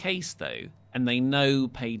that was the case though, and they know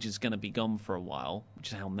Paige is going to be gone for a while, which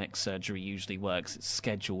is how neck surgery usually works, it's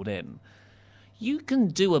scheduled in, you can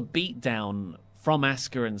do a beatdown from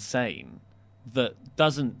Asuka and Sane that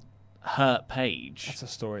doesn't hurt Paige. That's a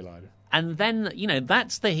storyline. And then,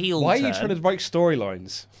 that's the heel Why turn. are you trying to break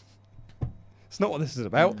storylines? It's not what this is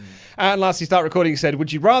about. And lastly, Start Recording said,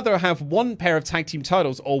 would you rather have one pair of tag team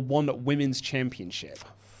titles or one women's championship?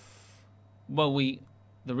 Well,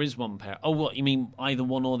 there is one pair. Oh, what, you mean either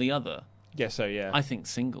one or the other? Yes, so yeah. I think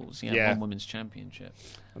singles, one women's championship.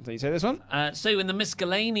 Until you say this one. So in the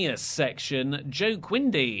miscellaneous section, Joe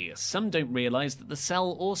Quindy. Some don't realise that the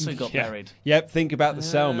Cell also got buried. Yep, think about the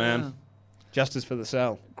Cell, man. Justice for the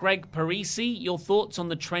Cell. Greg Parisi, your thoughts on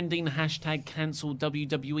the trending hashtag cancel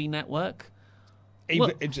WWE Network?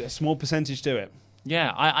 A small percentage do it.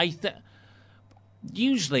 Yeah,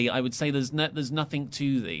 usually I would say there's nothing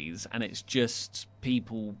to these, and it's just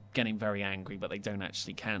people getting very angry, but they don't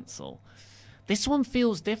actually cancel. This one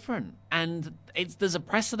feels different, and there's a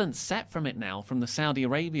precedent set from it now, from the Saudi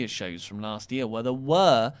Arabia shows from last year, where there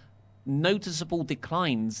were noticeable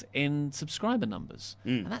declines in subscriber numbers.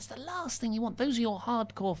 And that's the last thing you want. Those are your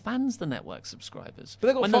hardcore fans, the network subscribers. But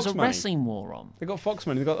they've got when Fox there's a money. wrestling war on. They've got Fox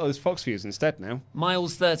money. They've got those Fox views instead now.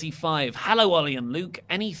 Miles35. Hello, Ollie and Luke.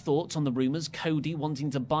 Any thoughts on the rumours Cody wanting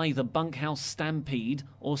to buy the Bunkhouse Stampede?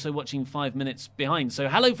 Also watching 5 minutes behind. So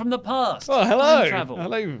hello from the past. Oh, hello. Time travel.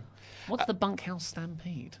 Hello. What's the Bunkhouse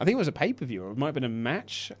Stampede? I think it was a pay-per-view, or it might have been a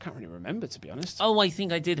match. I can't really remember, to be honest. Oh, I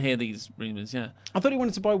think I did hear these rumours, yeah. I thought he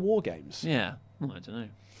wanted to buy War Games. Yeah. I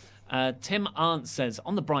don't know. Tim Arndt says,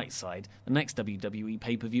 on the bright side, the next WWE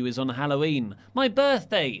pay-per-view is on Halloween. My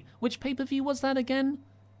birthday! Which pay-per-view was that again?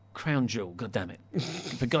 Crown Jewel, goddammit.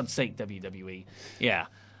 For God's sake, WWE. Yeah.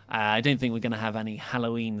 I don't think we're going to have any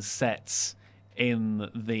Halloween sets in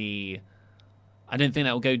the... I don't think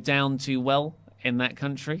that will go down too well in that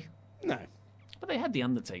country. No. But they had The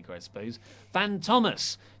Undertaker, I suppose. Van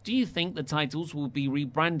Thomas, do you think the titles will be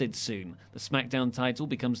rebranded soon? The SmackDown title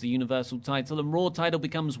becomes the Universal title and Raw title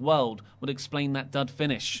becomes World. Would explain that dud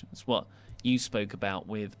finish. That's what you spoke about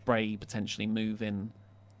with Bray potentially moving.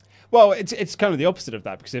 Well, it's kind of the opposite of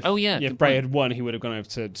that, because if good Bray point. had won, he would have gone over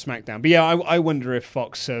to SmackDown. But yeah, I wonder if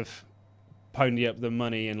Fox have ponied up the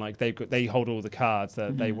money and like they hold all the cards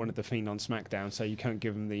that they wanted the Fiend on SmackDown, so you can't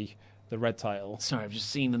give them the red title. Sorry, I've just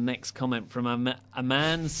seen the next comment from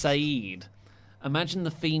Aman Saeed. Imagine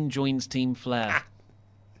the Fiend joins Team Flair.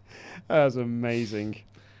 That was amazing.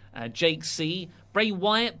 Jake C. Bray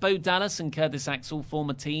Wyatt, Bo Dallas, and Curtis Axel form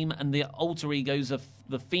a team, and the alter egos of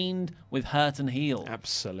the Fiend with Hurt and Heel.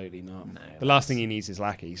 Absolutely not. No, the last thing he needs is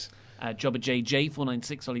lackeys. Jobber JJ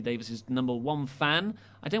 496, Ollie Davis' #1 fan.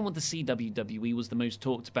 I don't want to see WWE was the most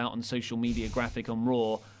talked about on social media graphic on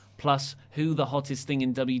Raw. Plus, who the hottest thing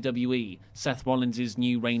in WWE? Seth Rollins'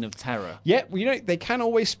 new reign of terror. Yeah, well, they can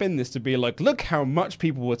always spin this to be like, look how much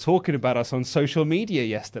people were talking about us on social media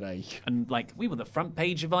yesterday. And, we were the front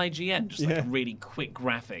page of IGN. Just, a really quick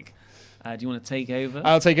graphic. Do you want to take over?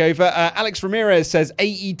 I'll take over. Alex Ramirez says,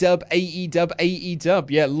 AE-dub, AE-dub,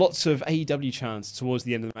 AE-dub. Yeah, lots of AEW chants towards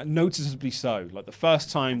the end of the match. Noticeably so. Like, the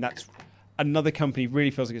first time that's another company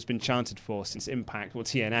really feels like it's been chanted for since Impact or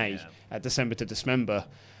TNA at December to Dismember.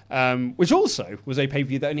 Which also was a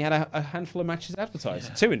pay-per-view that only had a handful of matches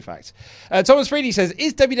advertised. 2, in fact. Thomas Freedy says,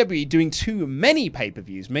 is WWE doing too many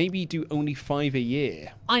pay-per-views? Maybe do only 5 a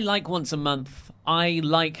year. I like once a month. I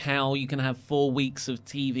like how you can have 4 weeks of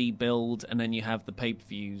TV build and then you have the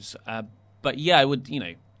pay-per-views. But yeah, I would,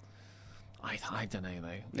 I don't know,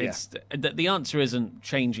 though. It's the answer isn't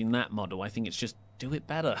changing that model. I think it's just do it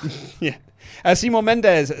better. Yeah. Simon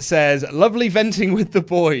Mendez says, lovely venting with the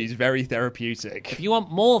boys, very therapeutic. If you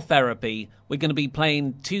want more therapy, we're going to be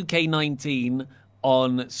playing 2K19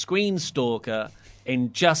 on Screen Stalker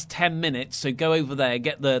in just 10 minutes. So go over there,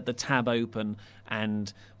 get the tab open,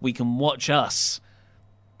 and we can watch us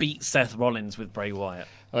beat Seth Rollins with Bray Wyatt.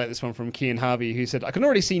 I like this one from Kean Harvey, who said, I can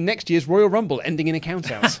already see next year's Royal Rumble ending in a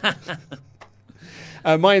count-out.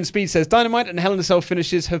 Mayan Speed says, Dynamite and Hell in a Cell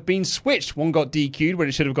finishes have been switched. One got DQ'd when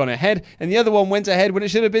it should have gone ahead, and the other one went ahead when it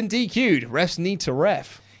should have been DQ'd. Refs need to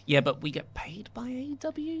ref. Yeah, but we get paid by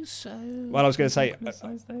AEW, so... Well, I was going to say...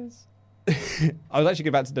 those. I was actually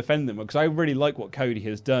about to defend them, because I really like what Cody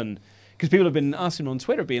has done. Because people have been asking on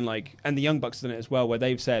Twitter, being like... And the Young Bucks have done it as well, where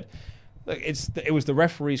they've said... It was the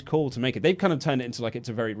referee's call to make it. They've kind of turned it into it's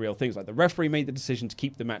a very real thing. It's like the referee made the decision to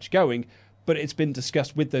keep the match going, but it's been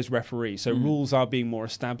discussed with those referees. So rules are being more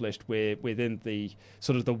established within the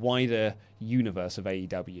sort of the wider universe of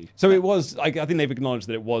AEW. So it was, I think they've acknowledged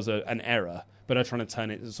that it was an error, but are trying to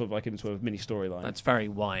turn it sort of into a mini storyline. That's very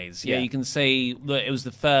wise. Yeah, you can say that it was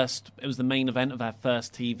the main event of our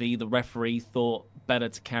first TV. The referee thought better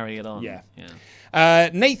to carry it on. Yeah.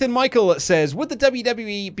 Nathan Michael says, would the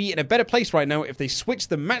WWE be in a better place right now if they switched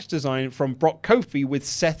the match design from Brock Kofi with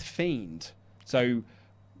Seth Fiend? So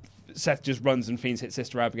Seth just runs and Fiends hit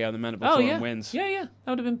Sister Abigail and the Mandible Claw and wins. Yeah.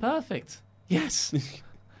 That would have been perfect. Yes.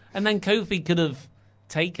 And then Kofi could have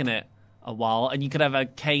taken it a while, and you could have a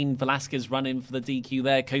Kane Velasquez run in for the DQ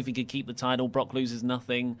there. Kofi could keep the title. Brock loses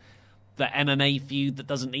nothing. The MMA feud that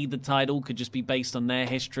doesn't need the title could just be based on their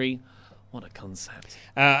history. What a concept.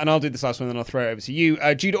 And I'll do this last one, then I'll throw it over to you.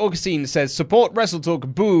 Jude Augustine says, support Wrestle Talk,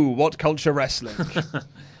 boo, what culture wrestling.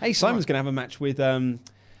 Hey, Simon's going to have a match with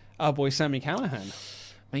our boy Sami Callihan.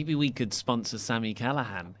 Maybe we could sponsor Sami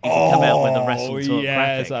Callihan. He could come out with a Wrestle Talk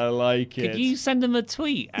graphic. I like it. Could you send him a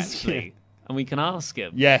tweet, actually? and we can ask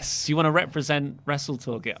him. Yes. Do you want to represent Wrestle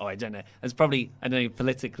Talk? Oh, I don't know. It's probably, I don't know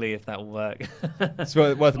politically if that will work. It's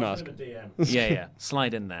worth an ask. Yeah.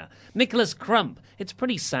 Slide in there. Nicholas Crump. It's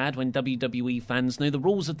pretty sad when WWE fans know the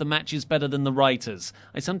rules of the matches better than the writers.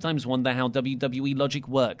 I sometimes wonder how WWE logic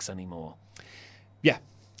works anymore. Yeah,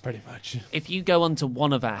 pretty much. If you go onto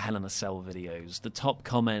one of our Hell in a Cell videos, the top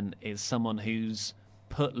comment is someone who's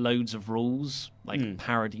put loads of rules, like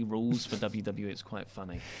parody rules for WWE. It's quite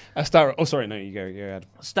funny. You go ahead.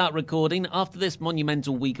 Start recording. After this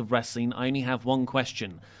monumental week of wrestling, I only have one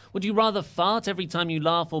question. Would you rather fart every time you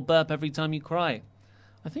laugh or burp every time you cry?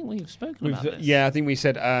 I think we've spoken about this. Yeah, I think we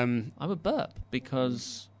said... I would burp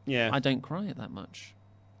because I don't cry that much.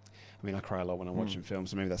 I mean, I cry a lot when I'm watching films,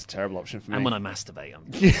 so maybe that's a terrible option for me. And when I masturbate.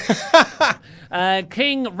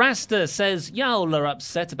 King Rasta says, y'all are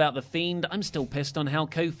upset about The Fiend. I'm still pissed on how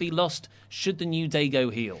Kofi lost. Should the New Day go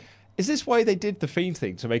heel? Is this why they did the Fiend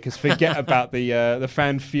thing, to make us forget about the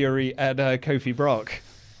fan fury at Kofi Brock?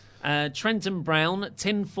 Trenton Brown,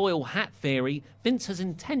 tinfoil hat theory. Vince has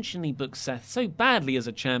intentionally booked Seth so badly as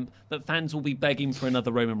a champ that fans will be begging for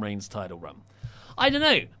another Roman Reigns title run. I don't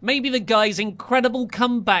know. Maybe the guy's incredible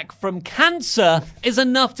comeback from cancer is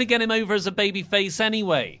enough to get him over as a babyface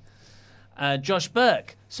anyway. Josh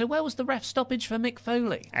Burke. So where was the ref stoppage for Mick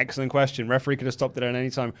Foley? Excellent question. Referee could have stopped it at any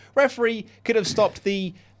time. Referee could have stopped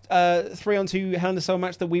the 3-on-2 Hell in a Cell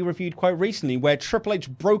match that we reviewed quite recently, where Triple H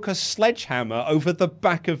broke a sledgehammer over the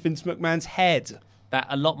back of Vince McMahon's head. That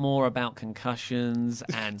a lot more about concussions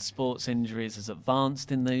and sports injuries has advanced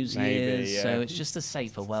in those years, so it's just a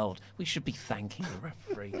safer world. We should be thanking the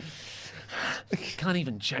referee. Can't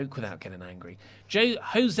even joke without getting angry.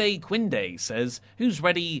 Jose Quinde says, who's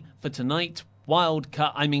ready for tonight?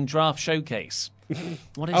 Draft Showcase.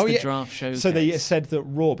 What is Draft Showcase? So they said that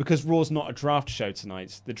Raw, because Raw's not a draft show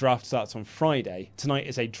tonight, the draft starts on Friday. Tonight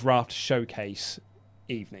is a Draft Showcase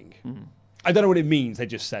evening. I don't know what it means, they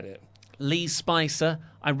just said it. Lee Spicer,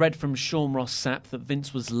 I read from Sean Ross Sapp that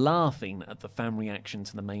Vince was laughing at the fan reaction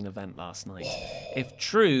to the main event last night. If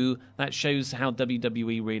true, that shows how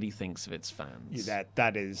WWE really thinks of its fans. Yeah,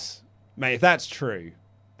 that is... Mate, if that's true,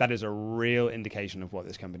 that is a real indication of what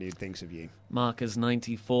this company thinks of you.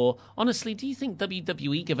 Marcus94, honestly, do you think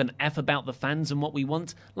WWE give an F about the fans and what we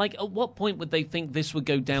want? Like, at what point would they think this would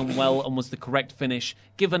go down well and was the correct finish,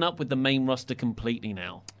 given up with the main roster completely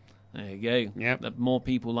now? There you go. Yep. More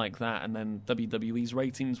people like that, and then WWE's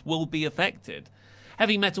ratings will be affected.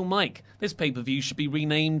 Heavy Metal Mike, this pay-per-view should be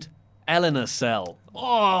renamed Hell in a Cell.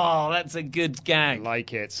 Oh, that's a good gag. I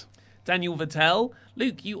like it. Daniel Vittel,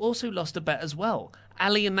 Luke, you also lost a bet as well.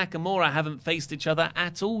 Ali and Nakamura haven't faced each other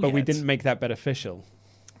at all yet. But we didn't make that bet official.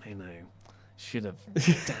 I know. Should have.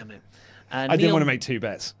 Damn it. I didn't want to make two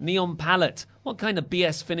bets. Neon Palette, what kind of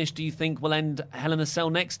BS finish do you think will end Hell in a Cell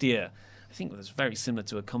next year? I think it was very similar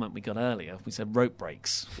to a comment we got earlier. We said rope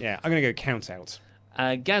breaks. Yeah, I'm going to go count out.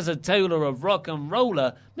 Gazatola of Rock and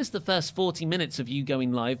Roller missed the first 40 minutes of you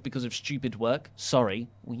going live because of stupid work. Sorry.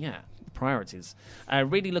 Well, yeah, priorities.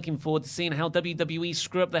 Really looking forward to seeing how WWE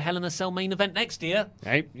screw up the Hell in a Cell main event next year.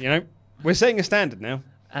 Hey, we're setting a standard now.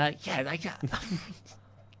 Yeah, they got...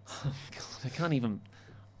 Oh, God, I can't even...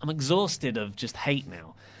 I'm exhausted of just hate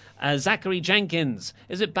now. Zachary Jenkins,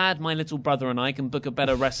 is it bad my little brother and I can book a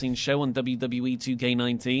better wrestling show on WWE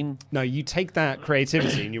 2K19? No, you take that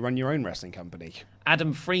creativity and you run your own wrestling company.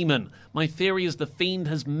 Adam Freeman, my theory is The Fiend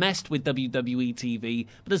has messed with WWE TV,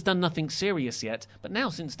 but has done nothing serious yet. But now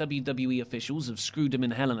since WWE officials have screwed him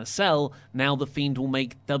in Hell in a Cell, now The Fiend will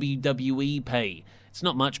make WWE pay. It's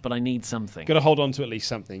not much, but I need something. Got to hold on to at least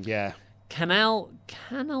something, yeah. Canal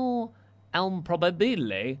Elm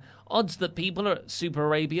Probabile, odds that people at Super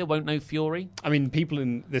Arabia won't know Fury. I mean, people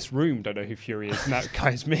in this room don't know who Fury is, and that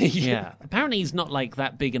guy's me. Yeah. Apparently he's not like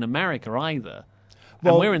that big in America either.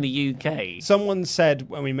 Well, and we're in the UK. Someone said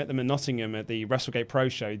when we met them in Nottingham at the WrestleGate Pro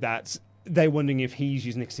show that they're wondering if he's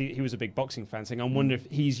using it. He was a big boxing fan, saying, I wonder if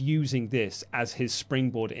he's using this as his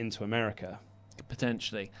springboard into America.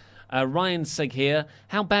 Potentially. Ryan Seg here.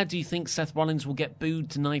 How bad do you think Seth Rollins will get booed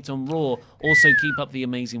tonight on Raw? Also, keep up the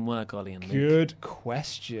amazing work, Ollie and Luke. Good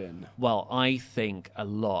question. Well, I think a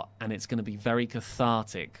lot, and it's going to be very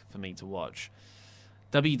cathartic for me to watch.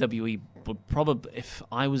 WWE would probably, if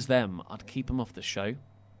I was them, I'd keep him off the show.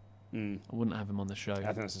 I wouldn't have him on the show. I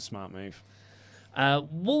think that's a smart move.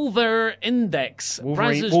 Wolverine Index.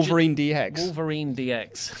 Wolverine DX. Wolverine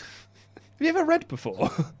DX. Have you ever read before?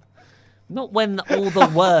 Not when all the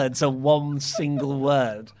words are one single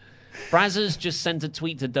word. Brazzers just sent a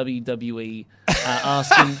tweet to WWE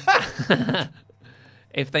asking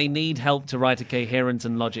If they need help to write a coherent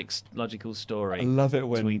and logical story, I love it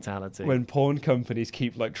when Tweetality. When porn companies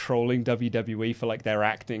keep like trolling WWE for like their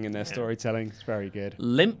acting and their storytelling. It's very good.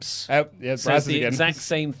 Limps says the again. exact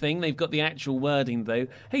same thing. They've got the actual wording though.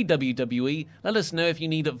 Hey WWE, let us know if you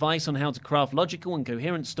need advice on how to craft logical and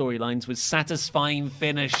coherent storylines with satisfying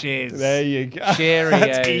finishes. There you go. Cheerios.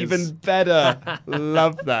 That's even better.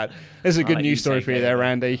 Love that. There's a good news story for you there,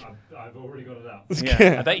 Randy. I've already got it out.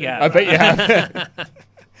 Yeah, I bet you have. I bet you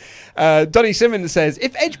have. Donnie Simmons says,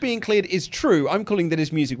 if Edge being cleared is true, I'm calling that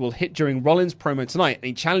his music will hit during Rollins' promo tonight, and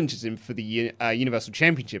he challenges him for the Universal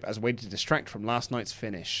Championship as a way to distract from last night's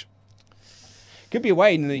finish. Could be a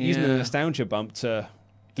way using the nostalgia bump to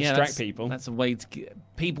distract people. That's a way to get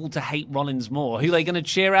people to hate Rollins more. Who are they going to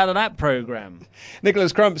cheer out of that program?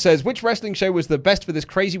 Nicholas Crump says, which wrestling show was the best for this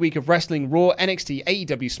crazy week of wrestling? Raw, NXT,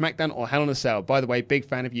 AEW, SmackDown, or Hell in a Cell? By the way, big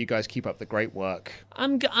fan of you guys. Keep up the great work.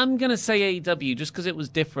 I'm going to say AEW just because it was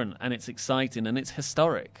different and it's exciting and it's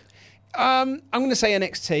historic. I'm going to say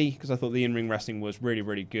NXT because I thought the in-ring wrestling was really,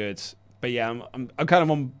 really good. But yeah, I'm kind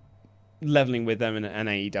of on leveling with them and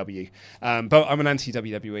AEW. But I'm an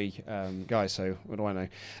anti-WWE guy, so what do I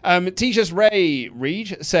know? T-Just Ray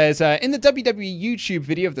Reed says, in the WWE YouTube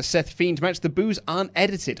video of the Seth Fiend match, the boos aren't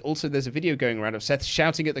edited. Also, there's a video going around of Seth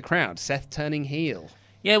shouting at the crowd, Seth turning heel.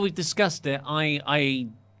 Yeah, we've discussed it. I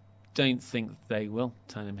don't think they will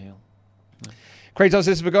turn him heel. No. Kratos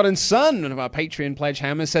is a Forgotten Son, one of our Patreon pledge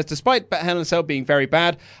hammers, says, despite Hell in a Cell being very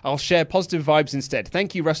bad, I'll share positive vibes instead.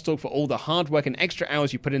 Thank you, WrestleTalk, for all the hard work and extra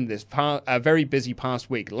hours you put into this very busy past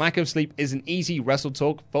week. Lack of sleep isn't easy.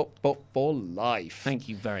 WrestleTalk for life. Thank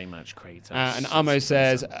you very much, Kratos. And Amo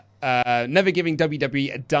says, never giving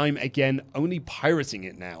WWE a dime again, only pirating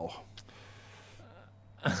it now.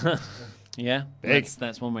 Yeah,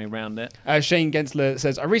 that's one way around it. Shane Gensler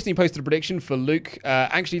says, I recently posted a prediction for Luke.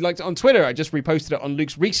 Actually liked it on Twitter. I just reposted it on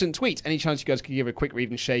Luke's recent tweet. Any chance you guys could give a quick read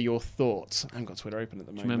and share your thoughts? I haven't got Twitter open at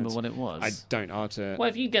the moment. Do you remember what it was? I don't. Well,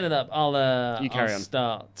 if you get it up, I'll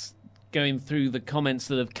start going through the comments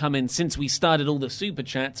that have come in since we started all the super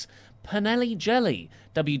chats. Panelli Jelly.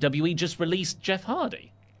 WWE just released Jeff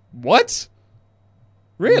Hardy. What?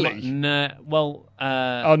 Really? No. Well.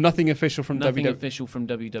 Nothing official from WWE. Nothing official from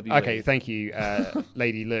WWE. Okay, thank you,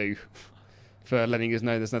 Lady Lou, for letting us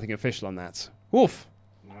know there's nothing official on that. Woof.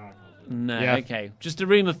 No. Yeah. Okay. Just a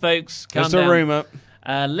rumor, folks. Calm Just down. a rumor.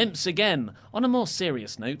 Limps again. On a more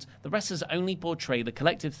serious note, the wrestlers only portray the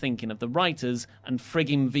collective thinking of the writers and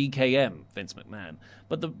frigging VKM, Vince McMahon.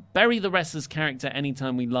 But bury the wrestler's character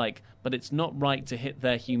anytime we like, but it's not right to hit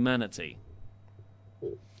their humanity.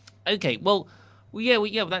 Okay, well,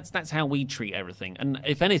 that's how we treat everything. And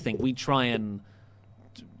if anything, we try and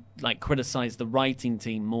criticize the writing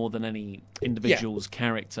team more than any individual's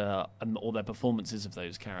character or their performances of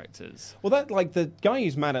those characters. Well, the guy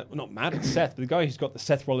who's not mad at Seth, but the guy who's got the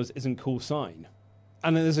Seth Rollins isn't cool sign.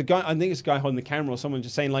 And then there's a guy, I think it's a guy holding the camera or someone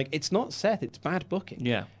just saying it's not Seth, it's bad booking.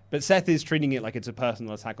 Yeah. But Seth is treating it like it's a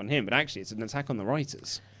personal attack on him, but actually it's an attack on the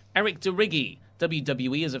writers. Eric DeRiggi,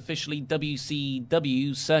 WWE is officially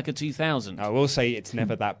WCW circa 2000. I will say it's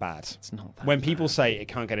never that bad. It's not that When bad. people say it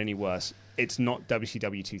can't get any worse, it's not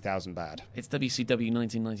WCW 2000 bad. It's WCW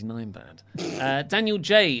 1999 bad. Daniel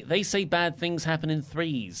J, they say bad things happen in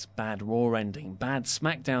threes. Bad Raw ending, bad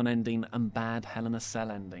SmackDown ending, and bad Hell in a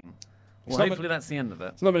Cell ending. Well, hopefully that's the end of it.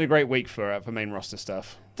 It's not been a great week for main roster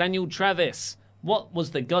stuff. Daniel Travis, what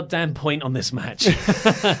was the goddamn point on this match?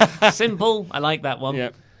 Simple. I like that one.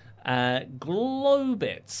 Yep.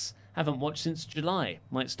 Globits, haven't watched since July.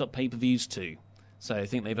 Might stop pay-per-views too. So I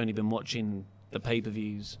think they've only been watching the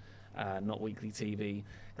pay-per-views, not weekly TV.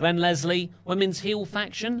 Glenn Leslie, women's heel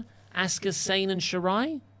faction, Asuka, Sane and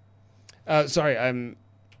Shirai.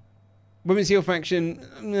 Women's heel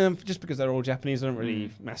faction, just because they're all Japanese, I'm not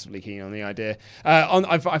really massively keen on the idea.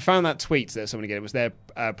 I found that tweet that someone again. It was their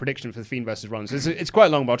prediction for The Fiend versus Rollins. It's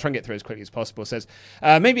quite long, but I'll try and get through as quickly as possible. It says,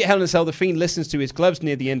 maybe at Hell in a Cell, The Fiend listens to his gloves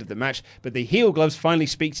near the end of the match, but the heel gloves finally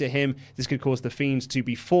speak to him. This could cause The Fiend to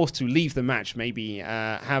be forced to leave the match, maybe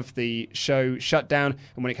have the show shut down,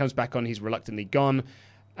 and when it comes back on, he's reluctantly gone.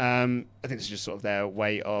 I think this is just sort of their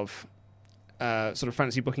way of sort of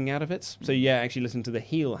fantasy booking out of it. So yeah, actually listen to the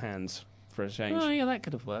heel hands. For a change. Oh, yeah, that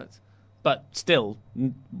could have worked. But still,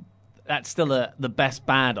 that's still the best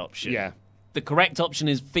bad option. Yeah. The correct option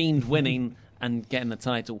is Fiend winning and getting the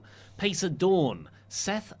title. Pacer Dawn.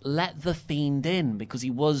 Seth let the Fiend in because he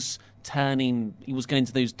was going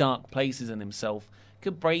to those dark places in himself.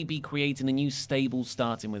 Could Bray be creating a new stable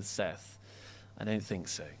starting with Seth? I don't think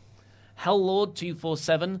so.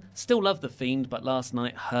 Hellord247, still love The Fiend, but last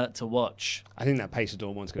night hurt to watch. I think that Pace of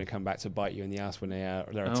Dawn one's going to come back to bite you in the ass when they're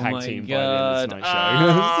a Oh tag my team God. by the end of tonight's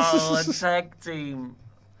show. Oh, a tag team.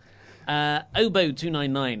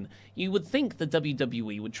 Obo299. You would think the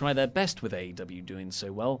WWE would try their best with AEW doing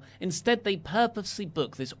so well. Instead, they purposely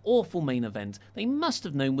book this awful main event they must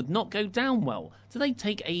have known would not go down well. Do they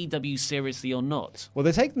take AEW seriously or not? Well,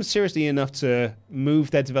 they take them seriously enough to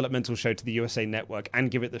move their developmental show to the USA Network and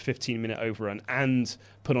give it the 15-minute overrun and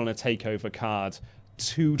put on a takeover card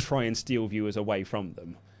to try and steal viewers away from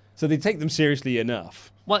them. So they take them seriously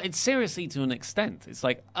enough. Well, it's seriously to an extent. It's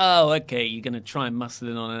like, oh, okay, you're going to try and muscle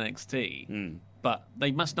in on NXT. But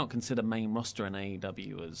they must not consider main roster in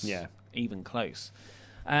AEW as even close.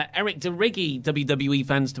 Eric DeRiggy, WWE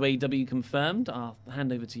fans to AEW confirmed. I'll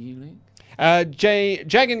hand over to you, Luke.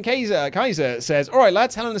 Jagan Kaiser says, all right,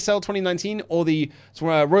 lads, Hell in a Cell 2019 or the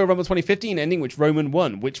Royal Rumble 2015 ending, which Roman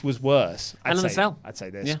won, which was worse? Hell in a Cell. I'd say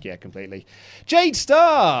this. Yeah, completely. Jade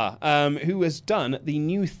Starr, who has done the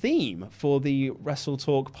new theme for the Wrestle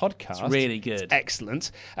Talk podcast. It's really good. It's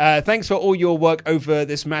excellent. Thanks for all your work over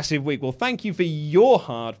this massive week. Well, thank you for your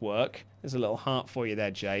hard work. There's a little heart for you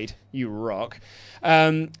there, Jade. You rock.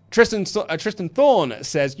 Tristan Thorne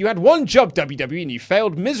says, you had one job, WWE, and you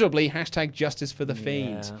failed miserably. Hashtag justice for the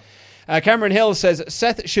Fiend. Cameron Hill says,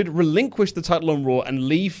 Seth should relinquish the title on Raw and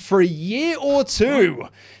leave for a year or two.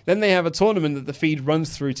 Then they have a tournament that the Fiend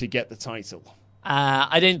runs through to get the title.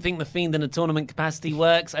 I don't think the Fiend in a tournament capacity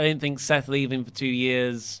works. I don't think Seth leaving for 2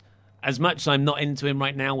 years, as much as I'm not into him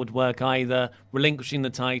right now, would work either. Relinquishing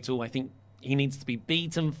the title, I think he needs to be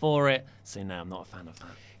beaten for it. So no, I'm not a fan of that.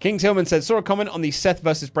 King Tillman said, saw a comment on the Seth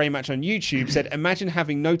versus Bray match on YouTube, said, imagine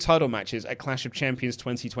having no title matches at Clash of Champions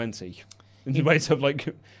 2020. In the way of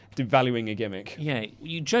like devaluing a gimmick. Yeah,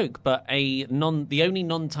 you joke, but the only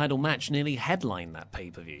non-title match nearly headlined that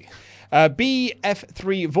pay-per-view.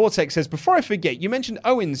 BF3 Vortex says, before I forget, you mentioned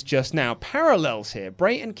Owens just now. Parallels here.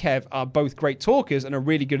 Bray and Kev are both great talkers and are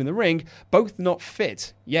really good in the ring, both not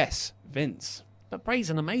fit. Yes, Vince. But Bray's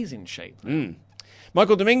in amazing shape.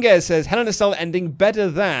 Michael Dominguez says, Hell in a Cell ending better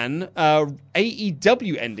than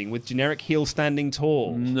AEW ending with generic heel standing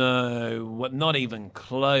tall. No, not even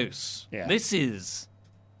close. Yeah. This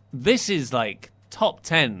is like top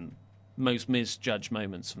 10 most misjudged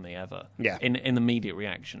moments for me ever. Yeah. In immediate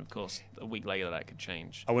reaction, of course. A week later, that could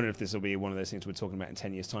change. I wonder if this will be one of those things we're talking about in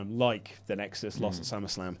 10 years' time, like the Nexus loss at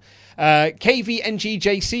SummerSlam.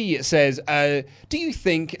 KVNGJC says, do you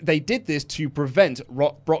think they did this to prevent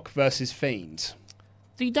Brock versus Fiend?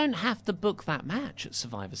 So you don't have to book that match at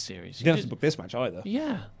Survivor Series. You don't have to book this match either.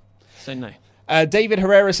 Yeah. So no. David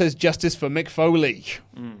Herrera says, justice for Mick Foley.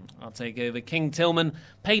 I'll take over. King Tillman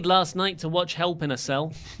paid last night to watch Help in a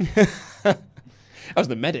Cell. That was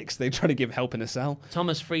the medics. They tried to give Help in a Cell.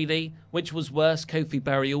 Thomas Freedy, which was worse, Kofi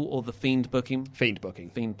Burial or the Fiend booking? Fiend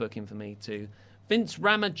booking. Fiend booking for me too. Vince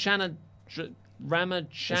Ramachandran.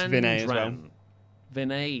 Vinay as well.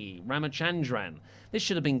 Vinay Ramachandran. This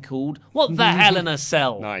should have been called What the Hell in a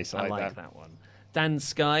Cell? Nice, I like that one. Dan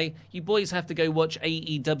Sky, you boys have to go watch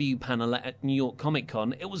AEW panel at New York Comic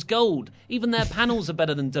Con. It was gold. Even their panels are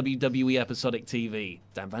better than WWE episodic TV.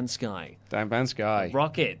 Dan Van Sky. Dan Van Sky.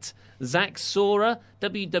 Rocket. Zach Sora,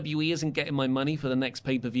 WWE isn't getting my money for the next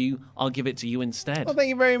pay-per-view. I'll give it to you instead. Well, thank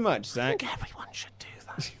you very much, Zach. I think everyone should do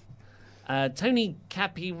that. Tony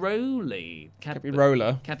Capirola.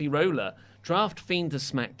 Draft Fiend to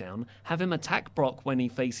SmackDown, have him attack Brock when he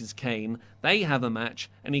faces Kane, they have a match,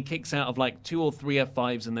 and he kicks out of like 2 or 3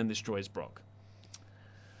 F5s and then destroys Brock.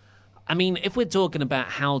 I mean, if we're talking about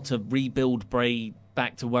how to rebuild Bray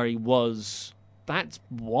back to where he was, that's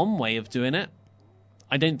one way of doing it.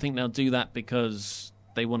 I don't think they'll do that because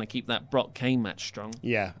they want to keep that Brock-Kane match strong.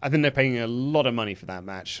 Yeah, I think they're paying a lot of money for that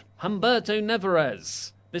match. Humberto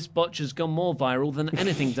Nevarez. This botch has gone more viral than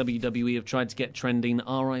anything WWE have tried to get trending.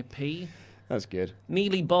 R.I.P. That's good.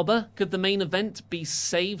 Neely Bobber, could the main event be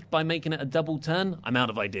saved by making it a double turn? I'm out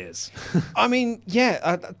of ideas. I mean,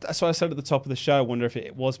 yeah, that's what I said at the top of the show. I wonder if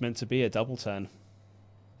it was meant to be a double turn.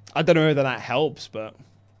 I don't know whether that helps, but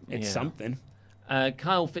it's something.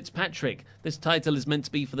 Kyle Fitzpatrick, this title is meant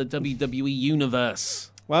to be for the WWE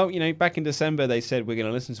Universe. Well, you know, back in December they said we're going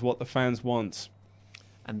to listen to what the fans want.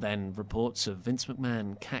 And then reports of Vince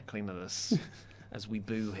McMahon cackling at us as we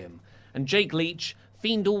boo him. And Jake Leach,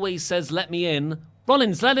 Fiend always says, let me in.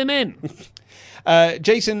 Rollins, let him in.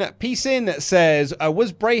 Jason Peasin says,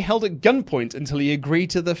 was Bray held at gunpoint until he agreed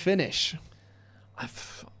to the finish?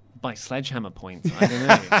 By sledgehammer point, I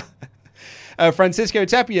don't know. Francisco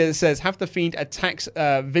Tapia says, have the Fiend attacks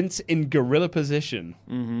Vince in gorilla position.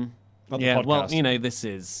 Mm-hmm. Not the podcast. Well, you know,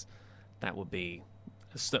 that would be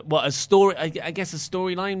a story. I guess a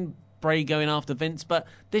storyline. Bray going after Vince, but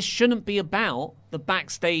this shouldn't be about the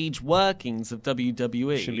backstage workings of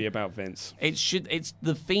WWE. It shouldn't be about Vince. It's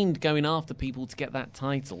the Fiend going after people to get that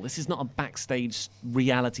title. This is not a backstage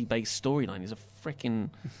reality-based storyline. He's a freaking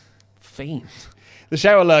Fiend. The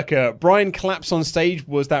Shower Lurker. Bryan collapse on stage.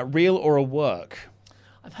 Was that real or a work?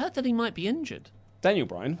 I've heard that he might be injured. Daniel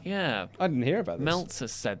Bryan? Yeah. I didn't hear about this. Meltzer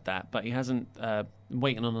said that, but he hasn't...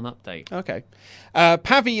 waiting on an update. Okay.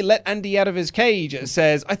 Pavi let Andy out of his cage.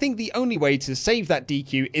 Says, I think the only way to save that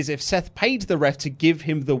DQ is if Seth paid the ref to give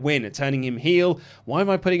him the win, turning him heel. Why am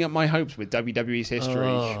I putting up my hopes with WWE's history?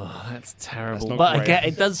 Oh, that's terrible. That's but again,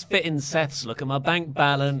 it does fit in Seth's look at my bank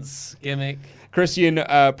balance gimmick. Christian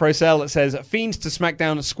Procell says, Fiend to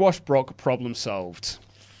SmackDown, squash Brock, problem solved.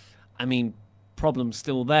 I mean, problem's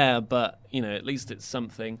still there, but, at least it's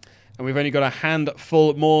something. And we've only got a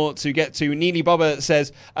handful more to get to. Neely Bobber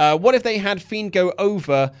says, what if they had Fiend go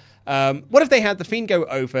over... what if they had the Fiend go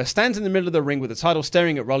over, stands in the middle of the ring with the title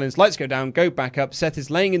staring at Rollins, lights go down, go back up, Seth is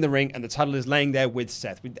laying in the ring, and the title is laying there with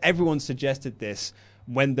Seth. Everyone suggested this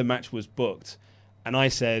when the match was booked. And I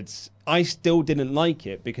said, I still didn't like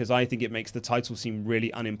it because I think it makes the title seem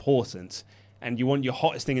really unimportant. And you want your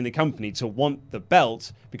hottest thing in the company to want the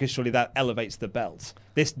belt because surely that elevates the belt.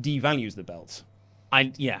 This devalues the belt.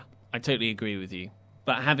 I totally agree with you.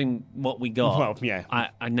 But having what we got, well, yeah.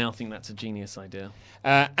 I now think that's a genius idea.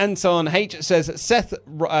 Anton H says, Seth,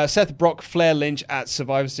 Brock, Flair, Lynch at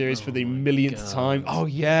Survivor Series for the millionth time. Oh,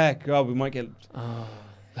 yeah. God, we might get...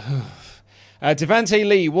 Devante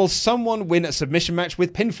Lee, will someone win a submission match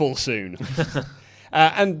with pinfall soon?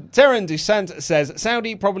 And Terran Dusant says,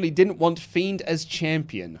 Saudi probably didn't want Fiend as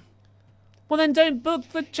champion. Well, then don't book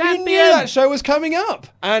the champion. You knew that show was coming up.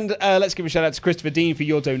 And let's give a shout out to Christopher Dean for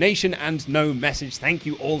your donation and no message. Thank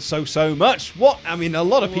you all so much. A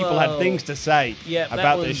lot of people had things to say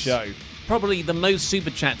about this show. Probably the most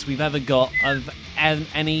super chats we've ever got of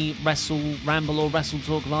any Wrestle Ramble or Wrestle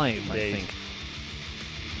Talk Live, I think.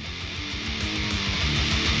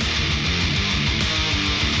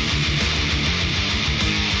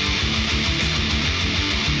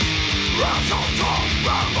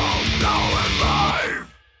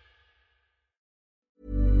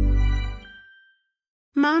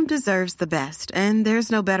 Mom deserves the best, and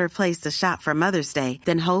there's no better place to shop for Mother's Day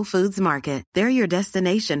than Whole Foods Market. They're your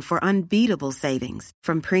destination for unbeatable savings,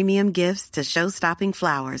 from premium gifts to show-stopping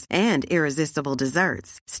flowers and irresistible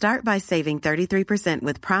desserts. Start by saving 33%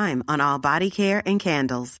 with Prime on all body care and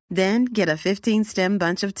candles. Then get a 15-stem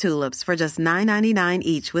bunch of tulips for just $9.99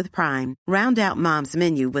 each with Prime. Round out Mom's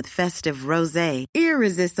menu with festive rosé,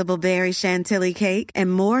 irresistible berry chantilly cake,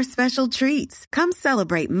 and more special treats. Come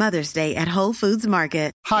celebrate Mother's Day at Whole Foods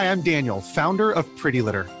Market. Hi, I'm Daniel, founder of Pretty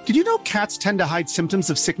Litter. Did you know cats tend to hide symptoms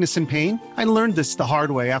of sickness and pain? I learned this the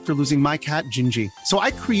hard way after losing my cat, Gingy. So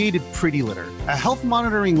I created Pretty Litter, a health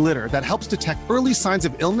monitoring litter that helps detect early signs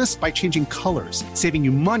of illness by changing colors, saving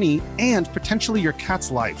you money and potentially your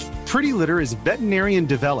cat's life. Pretty Litter is veterinarian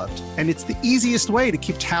developed, and it's the easiest way to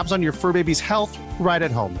keep tabs on your fur baby's health right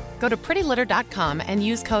at home. Go to prettylitter.com and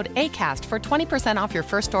use code ACAST for 20% off your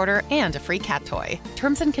first order and a free cat toy.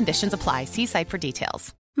 Terms and conditions apply. See site for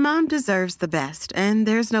details. Mom deserves the best, and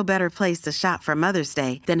there's no better place to shop for Mother's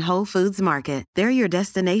Day than Whole Foods Market. They're your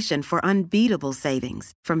destination for unbeatable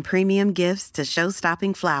savings, from premium gifts to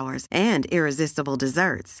show-stopping flowers and irresistible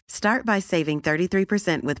desserts. Start by saving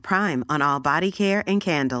 33% with Prime on all body care and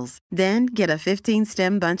candles. Then get a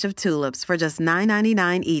 15-stem bunch of tulips for just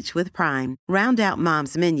 $9.99 each with Prime. Round out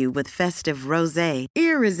Mom's menu with festive rosé,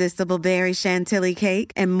 irresistible berry chantilly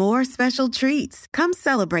cake, and more special treats. Come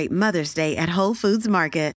celebrate Mother's Day at Whole Foods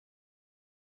Market.